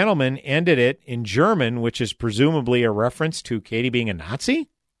 this gentleman ended it in German, which is presumably a reference to Katie being a Nazi.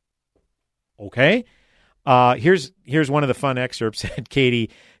 Okay. Here's one of the fun excerpts that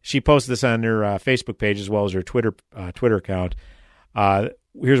Katie, she posted this on her Facebook page as well as her Twitter account.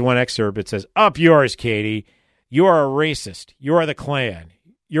 Here's one excerpt. It says, "Up yours, Katie. You are a racist. You are the Klan.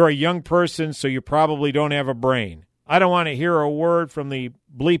 you're a young person, so you probably don't have a brain. I don't want to hear a word from the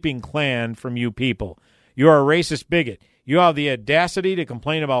bleeping Klan from you people. You are a racist bigot. You have the audacity to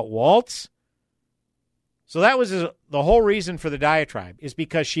complain about Waltz? So that was the whole reason for the diatribe, is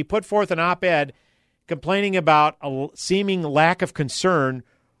because she put forth an op-ed complaining about a seeming lack of concern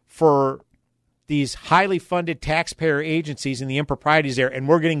for these highly funded taxpayer agencies and the improprieties there, and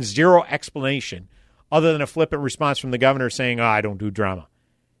we're getting zero explanation other than a flippant response from the governor saying, I don't do drama.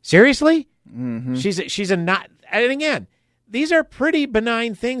 Seriously? Mm-hmm. She's a not... And again, these are pretty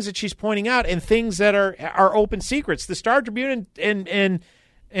benign things that she's pointing out and things that are open secrets. The Star Tribune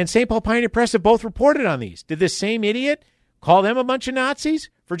and St. Paul Pioneer Press have both reported on these. Did this same idiot call them a bunch of Nazis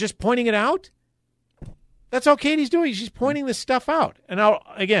for just pointing it out? That's all Katie's doing. She's pointing this stuff out. And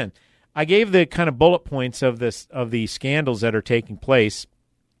again, I gave the kind of bullet points of the scandals that are taking place,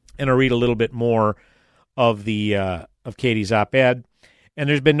 and I'll read a little bit more of Katie's op-ed. And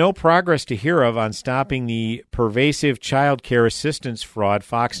there's been no progress to hear of on stopping the pervasive child care assistance fraud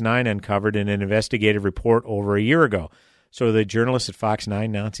Fox 9 uncovered in an investigative report over a year ago. So are the journalists at Fox 9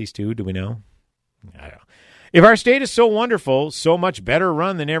 Nazis too? Do we know? I don't know. If our state is so wonderful, so much better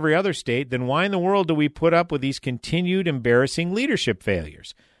run than every other state, then why in the world do we put up with these continued embarrassing leadership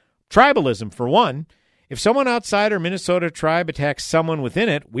failures? Tribalism, for one. If someone outside our Minnesota tribe attacks someone within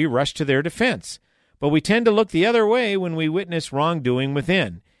it, we rush to their defense. But we tend to look the other way when we witness wrongdoing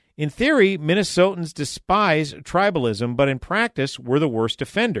within. In theory, Minnesotans despise tribalism, but in practice, we're the worst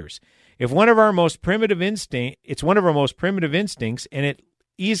offenders. It's one of our most primitive instincts, and it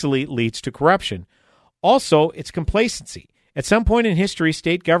easily leads to corruption. Also, it's complacency. At some point in history,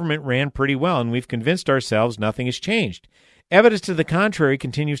 state government ran pretty well, and we've convinced ourselves nothing has changed. Evidence to the contrary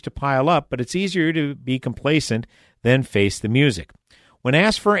continues to pile up, but it's easier to be complacent than face the music. When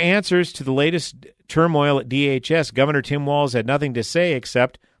asked for answers to the latest turmoil at DHS, Governor Tim Walz had nothing to say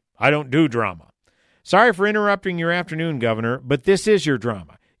except, I don't do drama. Sorry for interrupting your afternoon, Governor, but this is your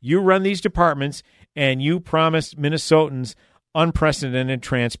drama. You run these departments, and you promised Minnesotans unprecedented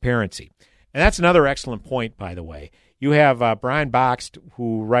transparency. And that's another excellent point, by the way. You have Brian Boxt,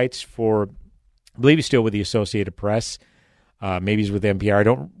 who writes for, I believe he's still with the Associated Press. Maybe he's with NPR. I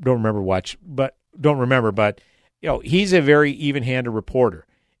don't remember but you know, he's a very even-handed reporter,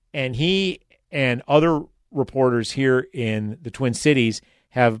 and he and other reporters here in the Twin Cities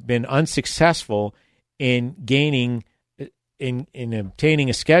have been unsuccessful in obtaining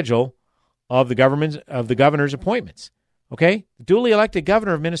a schedule of the governor's appointments. Okay, the duly elected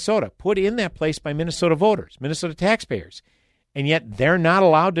governor of Minnesota, put in that place by Minnesota voters, Minnesota taxpayers, and yet they're not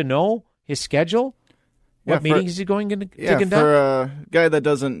allowed to know his schedule. What meetings is he going to conduct? For a guy that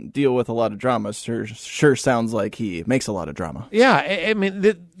doesn't deal with a lot of drama, sure sounds like he makes a lot of drama. Yeah, I mean,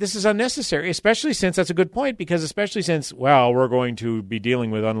 this is unnecessary, especially since that's a good point, because we're going to be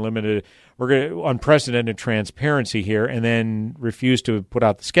dealing with unprecedented transparency here, and then refuse to put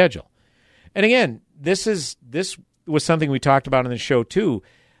out the schedule. And again, this was something we talked about on the show too.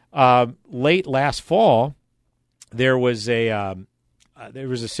 Late last fall, there was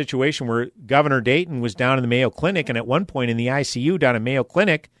a situation where Governor Dayton was down in the Mayo Clinic, and at one point in the ICU down at Mayo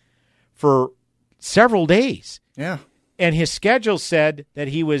Clinic for several days. Yeah. And his schedule said that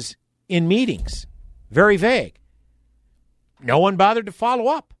he was in meetings. Very vague. No one bothered to follow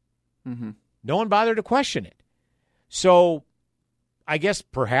up. Mm-hmm. No one bothered to question it. So I guess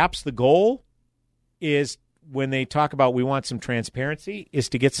perhaps the goal is, when they talk about we want some transparency, is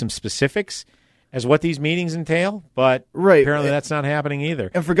to get some specifics as what these meetings entail, but apparently that's not happening either.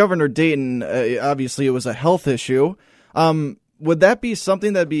 And for Governor Dayton, obviously it was a health issue. Would that be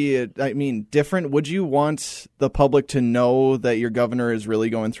something that'd be, different? Would you want the public to know that your governor is really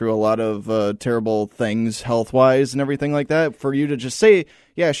going through a lot of terrible things health-wise and everything like that? For you to just say,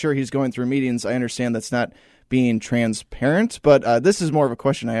 yeah, sure, he's going through meetings. I understand that's not being transparent, but this is more of a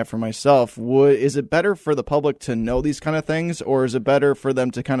question I have for myself. Is it better for the public to know these kind of things, or is it better for them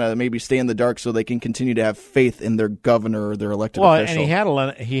to kind of maybe stay in the dark so they can continue to have faith in their governor or their elected official? And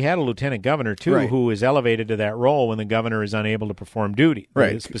he had a lieutenant governor too, who is elevated to that role when the governor is unable to perform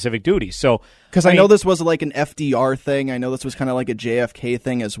specific duties. So, because I know this was like an FDR thing. I know this was kind of like a JFK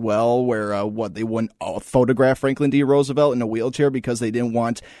thing as well, where they wouldn't photograph Franklin D. Roosevelt in a wheelchair because they didn't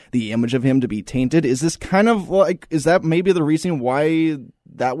want the image of him to be tainted. Is this kind of is that maybe the reason why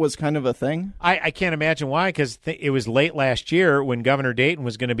that was kind of a thing? I can't imagine why, because it was late last year when Governor Dayton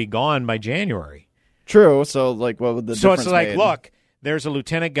was going to be gone by January. True. So, what would the difference it's look, there's a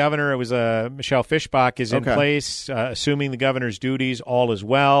lieutenant governor. It was Michelle Fischbach is in place, assuming the governor's duties. All is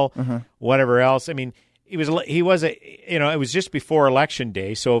well. Whatever else. I mean, it was just before Election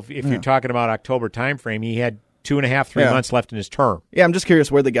Day. So if you're talking about October timeframe, he had 2.5, 3 months left in his term. Yeah, I'm just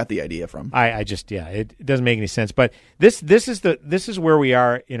curious where they got the idea from. It doesn't make any sense. But this is where we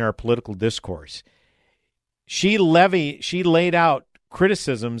are in our political discourse. She laid out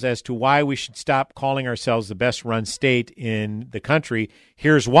criticisms as to why we should stop calling ourselves the best run state in the country.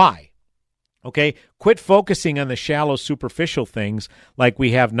 Here's why. Okay, quit focusing on the shallow, superficial things like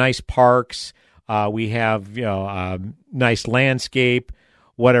we have nice parks, we have nice landscape,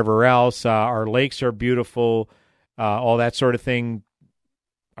 whatever else. Our lakes are beautiful, all that sort of thing.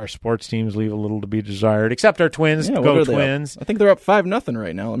 Our sports teams leave a little to be desired, except our Twins. Yeah, go Twins! I think they're up 5-0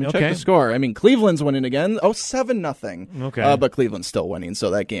 right now. Let me check the score. I mean, Cleveland's winning again. 7-0. Okay, but Cleveland's still winning, so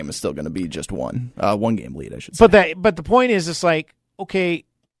that game is still going to be just one game lead, I should say. But the point is, it's like, okay,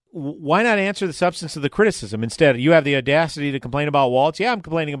 why not answer the substance of the criticism instead? You have the audacity to complain about Waltz. Yeah, I'm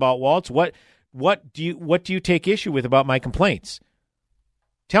complaining about Waltz. What do you take issue with about my complaints?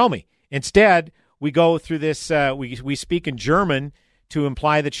 Tell me. Instead, we go through this. We speak in German to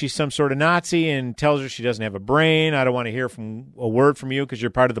imply that she's some sort of Nazi and tells her she doesn't have a brain. I don't want to hear a word from you because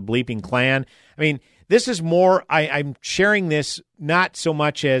you're part of the bleeping Klan. I mean, this is more. I'm sharing this not so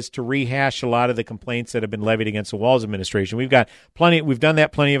much as to rehash a lot of the complaints that have been levied against the Walz administration. We've got plenty. We've done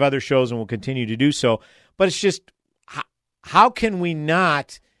that plenty of other shows, and we'll continue to do so. But it's just, how can we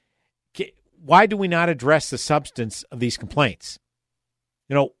not? Why do we not address the substance of these complaints?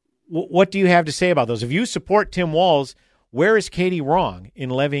 What do you have to say about those? If you support Tim Walz, where is Katie wrong in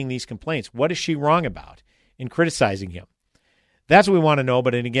levying these complaints? What is she wrong about in criticizing him? That's what we want to know.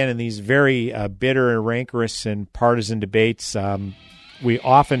 But again, in these very bitter and rancorous and partisan debates, we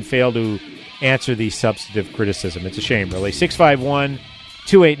often fail to answer the substantive criticism. It's a shame, really.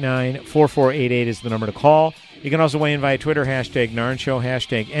 651-289-4488 is the number to call. You can also weigh in via Twitter, hashtag Narn Show,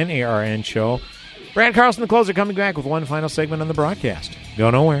 hashtag NARN Show. Brad Carlson, the closer, coming back with one final segment on the broadcast. Go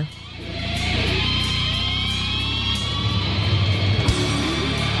nowhere.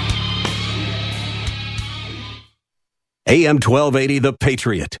 AM 1280, The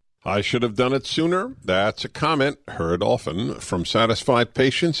Patriot. I should have done it sooner. That's a comment heard often from satisfied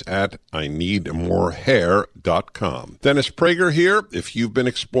patients at IneedMoreHair.com. Dennis Prager here. If you've been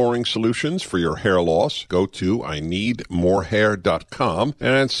exploring solutions for your hair loss, go to IneedMoreHair.com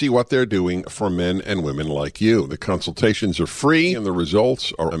and see what they're doing for men and women like you. The consultations are free and the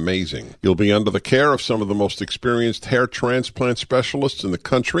results are amazing. You'll be under the care of some of the most experienced hair transplant specialists in the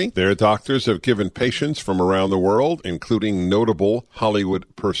country. Their doctors have given patients from around the world, including notable Hollywood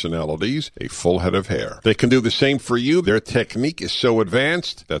personalities, a full head of hair. They can do the same for you. Their technique is so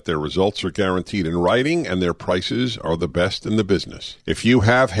advanced that their results are guaranteed in writing and their prices are the best in the business. If you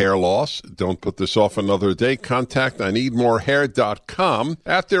have hair loss, don't put this off another day. Contact IneedMoreHair.com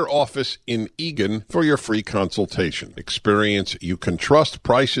at their office in Eagan for your free consultation. Experience you can trust,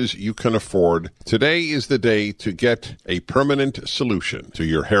 prices you can afford. Today is the day to get a permanent solution to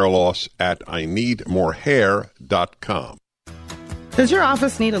your hair loss at IneedMoreHair.com. Does your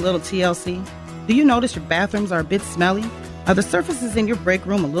office need a little TLC? Do you notice your bathrooms are a bit smelly? Are the surfaces in your break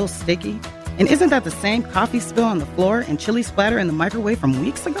room a little sticky? And isn't that the same coffee spill on the floor and chili splatter in the microwave from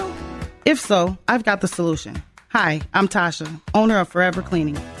weeks ago? If so, I've got the solution. Hi, I'm Tasha, owner of Forever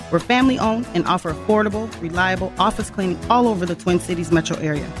Cleaning. We're family-owned and offer affordable, reliable office cleaning all over the Twin Cities metro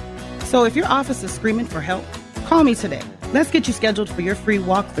area. So if your office is screaming for help, call me today. Let's get you scheduled for your free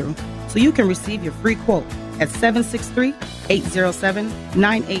walkthrough so you can receive your free quote at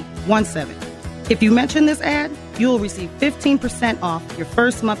 763-807-9817. If you mention this ad, you will receive 15% off your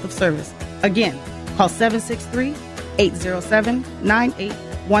first month of service. Again, call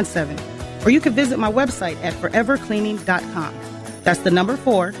 763-807-9817. Or you can visit my website at forevercleaning.com. That's the number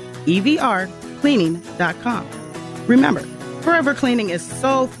 4, EVRcleaning.com. Remember, Forever Cleaning is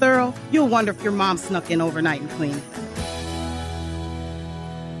so thorough, you'll wonder if your mom snuck in overnight and cleaned.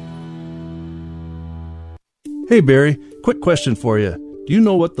 Hey, Barry, quick question for you. Do you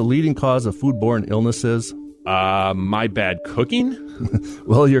know what the leading cause of foodborne illness is? My bad cooking?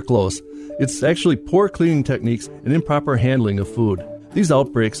 Well, you're close. It's actually poor cleaning techniques and improper handling of food. These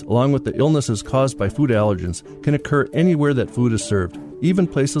outbreaks, along with the illnesses caused by food allergens, can occur anywhere that food is served, even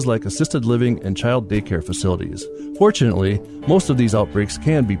places like assisted living and child daycare facilities. Fortunately, most of these outbreaks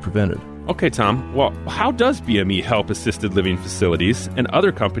can be prevented. Okay, Tom. Well, how does BME help assisted living facilities and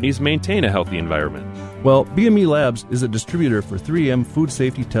other companies maintain a healthy environment? Well, BME Labs is a distributor for 3M food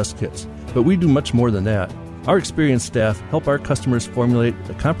safety test kits, but we do much more than that. Our experienced staff help our customers formulate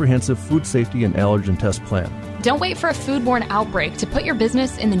a comprehensive food safety and allergen test plan. Don't wait for a foodborne outbreak to put your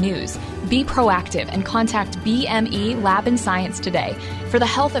business in the news. Be proactive and contact BME Lab and Science today for the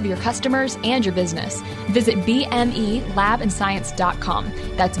health of your customers and your business. Visit BMELabandScience.com.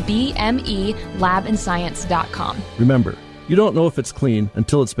 That's BMELabandScience.com. Remember, you don't know if it's clean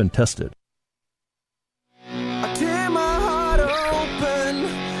until it's been tested. I tear my heart open,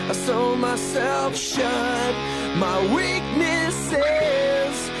 I sew myself shut. My weakness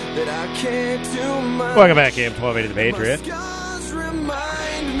is that I can't do much. Welcome back, AM 1280 The Patriot.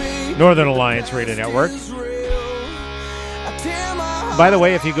 Northern Alliance Radio Network. By the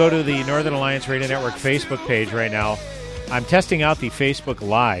way, if you go to the Northern Alliance Radio Network Facebook page right now, I'm testing out the Facebook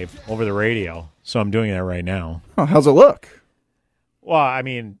Live over the radio, so I'm doing that right now. Oh, how's it look? Well, I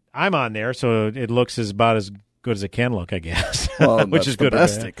mean, I'm on there, so it looks about as good as it can look, I guess. Well, which is good. The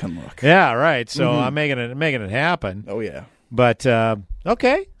best it can look. Yeah, right. So I'm making it happen. Oh yeah. But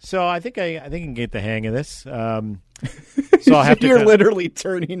okay, so I think I can get the hang of this. So I'll have to. You're literally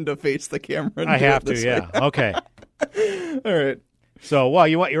turning to face the camera. And I have to. way. Yeah. Okay. All right. So, well,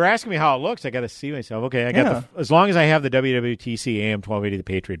 you're asking me how it looks. I got to see myself. Okay, I got as long as I have the WWTC AM 1280 The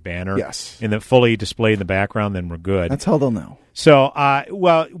Patriot banner, yes, and the fully displayed in the background, then we're good. That's how they'll know. So,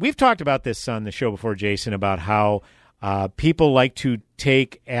 well, we've talked about this on the show before, Jason, about how people like to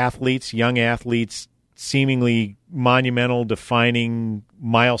take athletes, young athletes, seemingly monumental, defining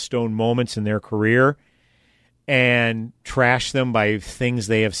milestone moments in their career, and trash them by things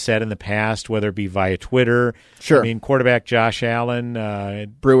they have said in the past, whether it be via Twitter. Sure. I mean, quarterback Josh Allen.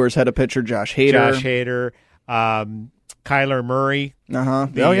 Brewers had a pitcher, Josh Hader. Kyler Murray.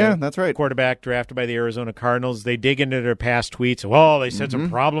 Oh, yeah, that's right. Quarterback drafted by the Arizona Cardinals. They dig into their past tweets. Well, they said some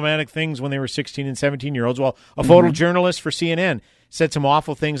problematic things when they were 16 and 17-year-olds. Well, a photojournalist for CNN said some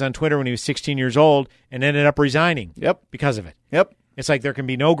awful things on Twitter when he was 16 years old and ended up resigning because of it. Yep. It's like there can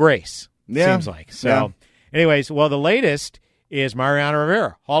be no grace, seems like. So, anyways, well, the latest is Mariano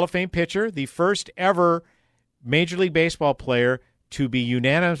Rivera, Hall of Fame pitcher, the first ever Major League Baseball player to be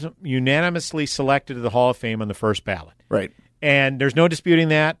unanimously selected to the Hall of Fame on the first ballot. Right. And there's no disputing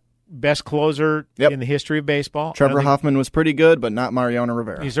that. Best closer in the history of baseball. Trevor Hoffman was pretty good, but not Mariano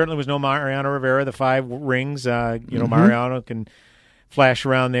Rivera. He certainly was no Mariano Rivera. The 5 rings, Mariano can flash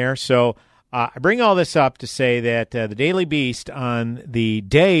around there. So I bring all this up to say that the Daily Beast, on the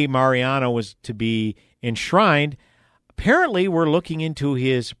day Mariano was to be enshrined, apparently were looking into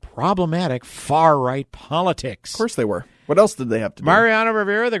his problematic far-right politics. Of course they were. What else did they have to do? Mariano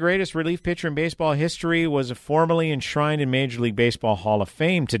Rivera, the greatest relief pitcher in baseball history, was formally enshrined in Major League Baseball Hall of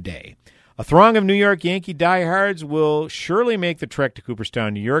Fame today. A throng of New York Yankee diehards will surely make the trek to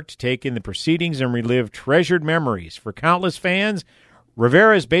Cooperstown, New York, to take in the proceedings and relive treasured memories. For countless fans,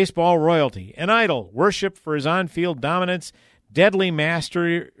 Rivera is baseball royalty, an idol, worshipped for his on-field dominance, deadly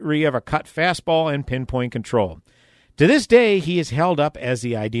mastery of a cut fastball, and pinpoint control. To this day, he is held up as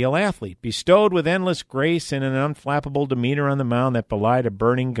the ideal athlete, bestowed with endless grace and an unflappable demeanor on the mound that belied a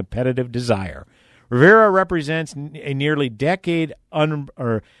burning competitive desire. Rivera represents a nearly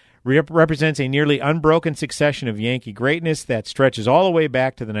unbroken succession of Yankee greatness that stretches all the way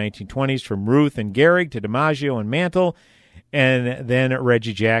back to the 1920s, from Ruth and Gehrig to DiMaggio and Mantle, and then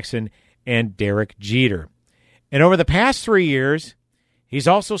Reggie Jackson and Derek Jeter. And over the past 3 years, he's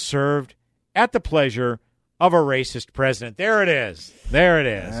also served at the pleasure of a racist president. There it is.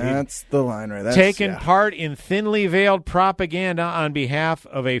 That's the line right there. Taken part in thinly veiled propaganda on behalf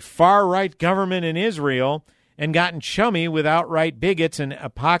of a far-right government in Israel and gotten chummy with outright bigots and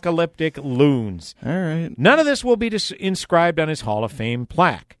apocalyptic loons. All right. None of this will be inscribed on his Hall of Fame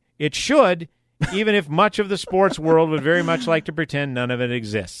plaque. It should, even if much of the sports world would very much like to pretend none of it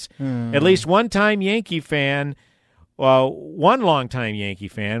exists. At least one longtime Yankee fan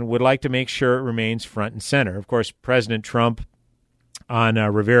would like to make sure it remains front and center. Of course, President Trump, on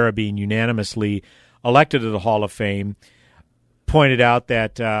Rivera being unanimously elected to the Hall of Fame, pointed out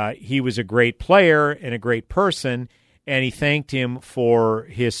that he was a great player and a great person, and he thanked him for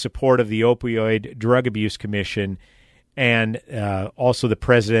his support of the Opioid Drug Abuse Commission and also the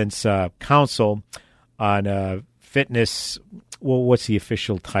President's Council on Fitness. Well, what's the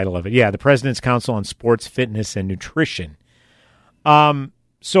official title of it? Yeah, the President's Council on Sports, Fitness, and Nutrition.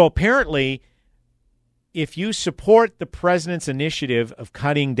 So apparently, if you support the President's initiative of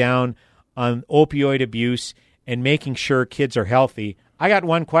cutting down on opioid abuse and making sure kids are healthy, I got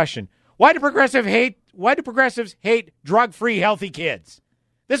one question. Why do progressives hate drug-free, healthy kids?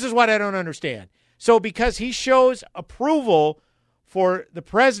 This is what I don't understand. So because he shows approval for the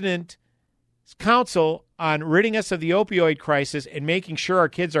President's Council on ridding us of the opioid crisis and making sure our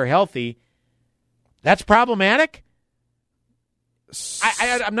kids are healthy, That's problematic?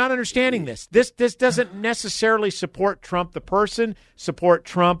 I'm not understanding this. This doesn't necessarily support Trump the person, support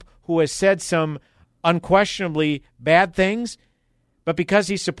Trump who has said some unquestionably bad things, but because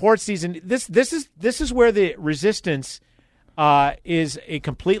he supports these, and this is where the resistance is a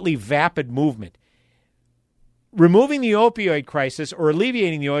completely vapid movement. Removing the opioid crisis or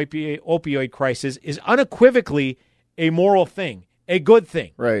alleviating the opioid crisis is unequivocally a moral thing, a good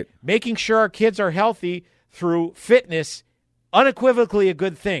thing. Right. Making sure our kids are healthy through fitness, unequivocally a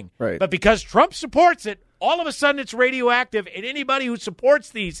good thing. Right. But because Trump supports it, all of a sudden it's radioactive, and anybody who supports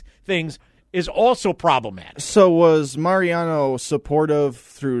these things is also problematic. So was Mariano supportive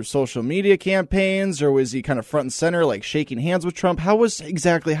through social media campaigns, or was he kind of front and center, like shaking hands with Trump? How was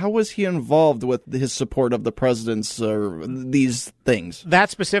he involved with his support of the president's these things? That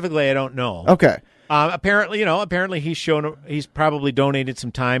specifically, I don't know. Okay. Apparently he's probably donated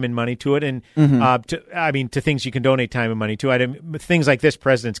some time and money to it, and to things you can donate time and money to. Things like this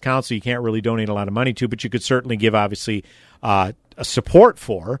President's Council, you can't really donate a lot of money to, but you could certainly give obviously a support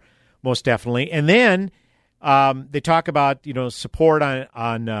for. Most definitely. And then they talk about, support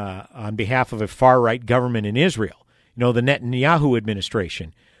on behalf of a far-right government in Israel, the Netanyahu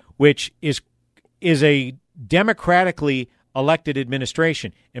administration, which is a democratically elected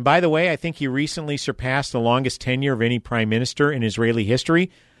administration. And by the way, I think he recently surpassed the longest tenure of any prime minister in Israeli history.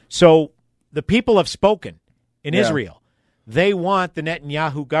 So the people have spoken in Israel. They want the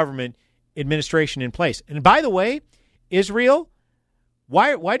Netanyahu government administration in place. And by the way, Israel...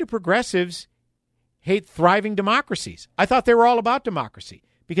 Why do progressives hate thriving democracies? I thought they were all about democracy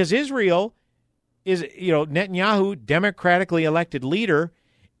because Israel is, Netanyahu, democratically elected leader,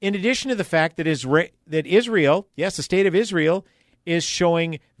 in addition to the fact that Israel, yes, the state of Israel, is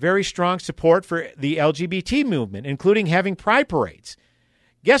showing very strong support for the LGBT movement, including having pride parades.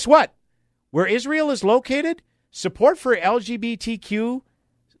 Guess what? Where Israel is located, support for LGBTQ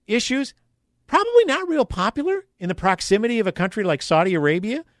issues probably not real popular in the proximity of a country like Saudi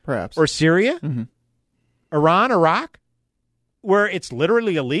Arabia, perhaps, or Syria, Iran, Iraq, where it's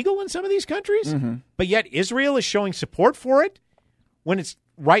literally illegal in some of these countries. But yet Israel is showing support for it when it's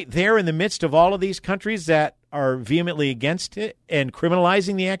right there in the midst of all of these countries that are vehemently against it and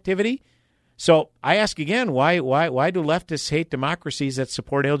criminalizing the activity. So I ask again, why do leftists hate democracies that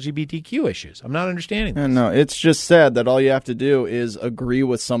support LGBTQ issues? I'm not understanding this. No, it's just sad that all you have to do is agree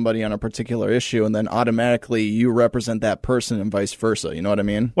with somebody on a particular issue, and then automatically you represent that person and vice versa. You know what I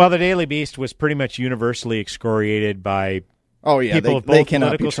mean? Well, the Daily Beast was pretty much universally excoriated by people of both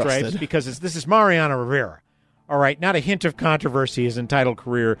political stripes because this is Mariano Rivera. All right, not a hint of controversy his entitled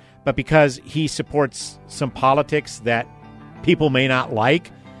career, but because he supports some politics that people may not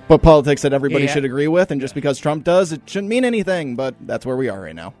like. But politics that everybody should agree with, and just because Trump does, it shouldn't mean anything, but that's where we are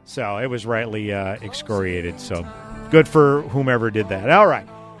right now. So it was rightly excoriated, so good for whomever did that. All right.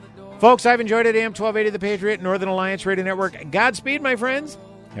 Folks, I've enjoyed it. AM 1280 The Patriot, Northern Alliance Radio Network. Godspeed, my friends.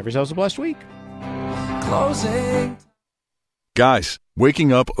 Have yourselves a blessed week. Closing. Guys,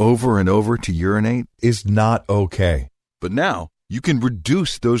 waking up over and over to urinate is not okay. But now you can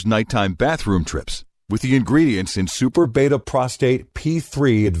reduce those nighttime bathroom trips with the ingredients in Super Beta Prostate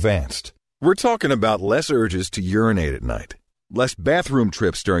P3 Advanced. We're talking about less urges to urinate at night, less bathroom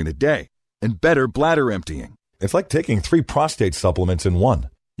trips during the day, and better bladder emptying. It's like taking 3 prostate supplements in one.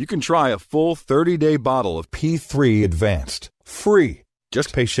 You can try a full 30-day bottle of P3 Advanced, free.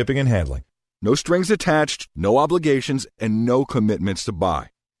 Just pay shipping and handling. No strings attached, no obligations, and no commitments to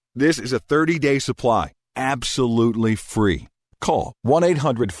buy. This is a 30-day supply, absolutely free. Call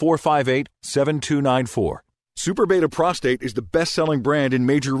 1-800-458-7294. Super Beta Prostate is the best-selling brand in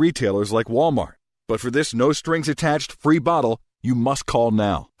major retailers like Walmart. But for this no-strings-attached free bottle, you must call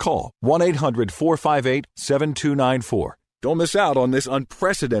now. Call 1-800-458-7294. Don't miss out on this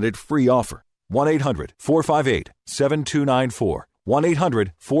unprecedented free offer. 1-800-458-7294.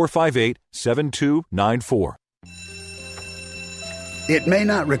 1-800-458-7294. It may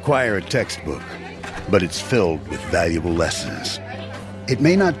not require a textbook, but it's filled with valuable lessons. It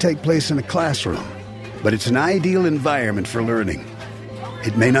may not take place in a classroom, but it's an ideal environment for learning.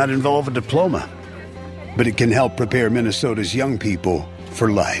 It may not involve a diploma, but it can help prepare Minnesota's young people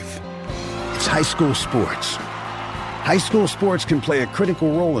for life. It's high school sports. High school sports can play a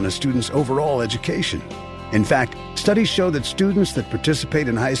critical role in a student's overall education. In fact, studies show that students that participate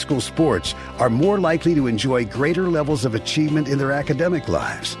in high school sports are more likely to enjoy greater levels of achievement in their academic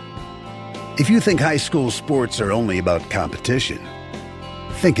lives. If you think high school sports are only about competition,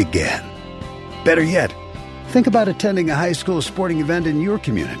 think again. Better yet, think about attending a high school sporting event in your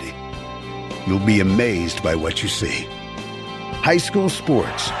community. You'll be amazed by what you see. High school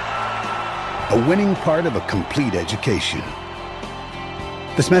sports. a winning part of a complete education.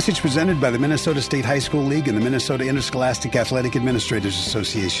 This message presented by the Minnesota State High School League and the Minnesota Interscholastic Athletic Administrators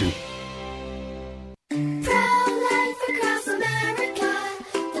Association.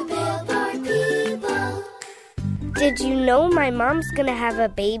 Did you know my mom's gonna have a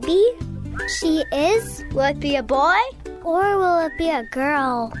baby? She is? Will it be a boy? Or will it be a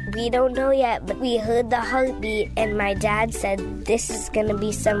girl? We don't know yet, but we heard the heartbeat and my dad said this is gonna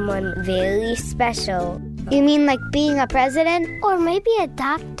be someone very special. You mean like being a president? Or maybe a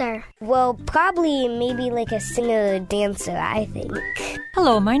doctor? Well, probably maybe like a singer or dancer, I think.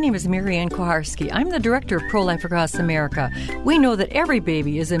 Hello, my name is Marianne Koharski. I'm the director of Pro-Life Across America. We know that every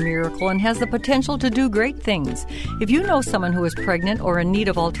baby is a miracle and has the potential to do great things. If you know someone who is pregnant or in need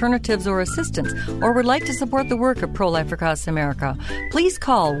of alternatives or assistance, or would like to support the work of Pro-Life Across America, please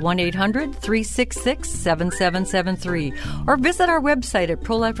call 1-800-366-7773 or visit our website at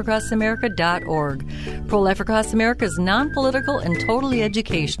prolifeacrossamerica.org. Pro-Life Across America is non-political and totally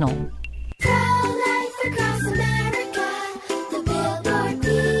educational.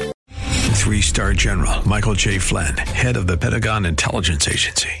 Three-star General Michael J. Flynn, head of the Pentagon Intelligence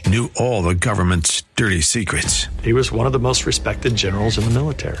Agency, knew all the government's dirty secrets. He was one of the most respected generals in the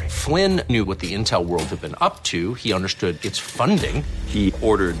military. Flynn knew what the intel world had been up to. He understood its funding. He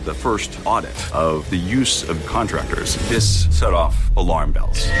ordered the first audit of the use of contractors. This set off alarm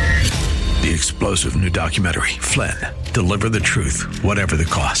bells. The explosive new documentary, Flynn, Deliver the Truth, Whatever the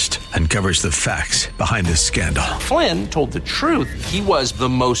Cost, uncovers the facts behind this scandal. Flynn told the truth. He was the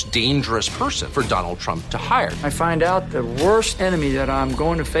most dangerous person for Donald Trump to hire. I find out the worst enemy that I'm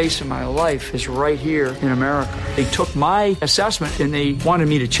going to face in my life is right here in America. They took my assessment and they wanted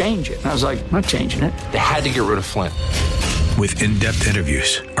me to change it. And I was like, I'm not changing it. They had to get rid of Flynn. With in-depth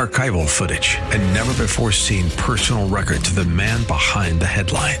interviews, archival footage, and never-before-seen personal records of the man behind the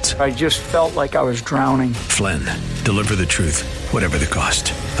headlines. I just felt like I was drowning. Flynn, Deliver the Truth, Whatever the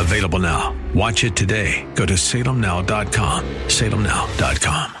Cost. Available now. Watch it today. Go to salemnow.com.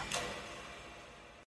 salemnow.com.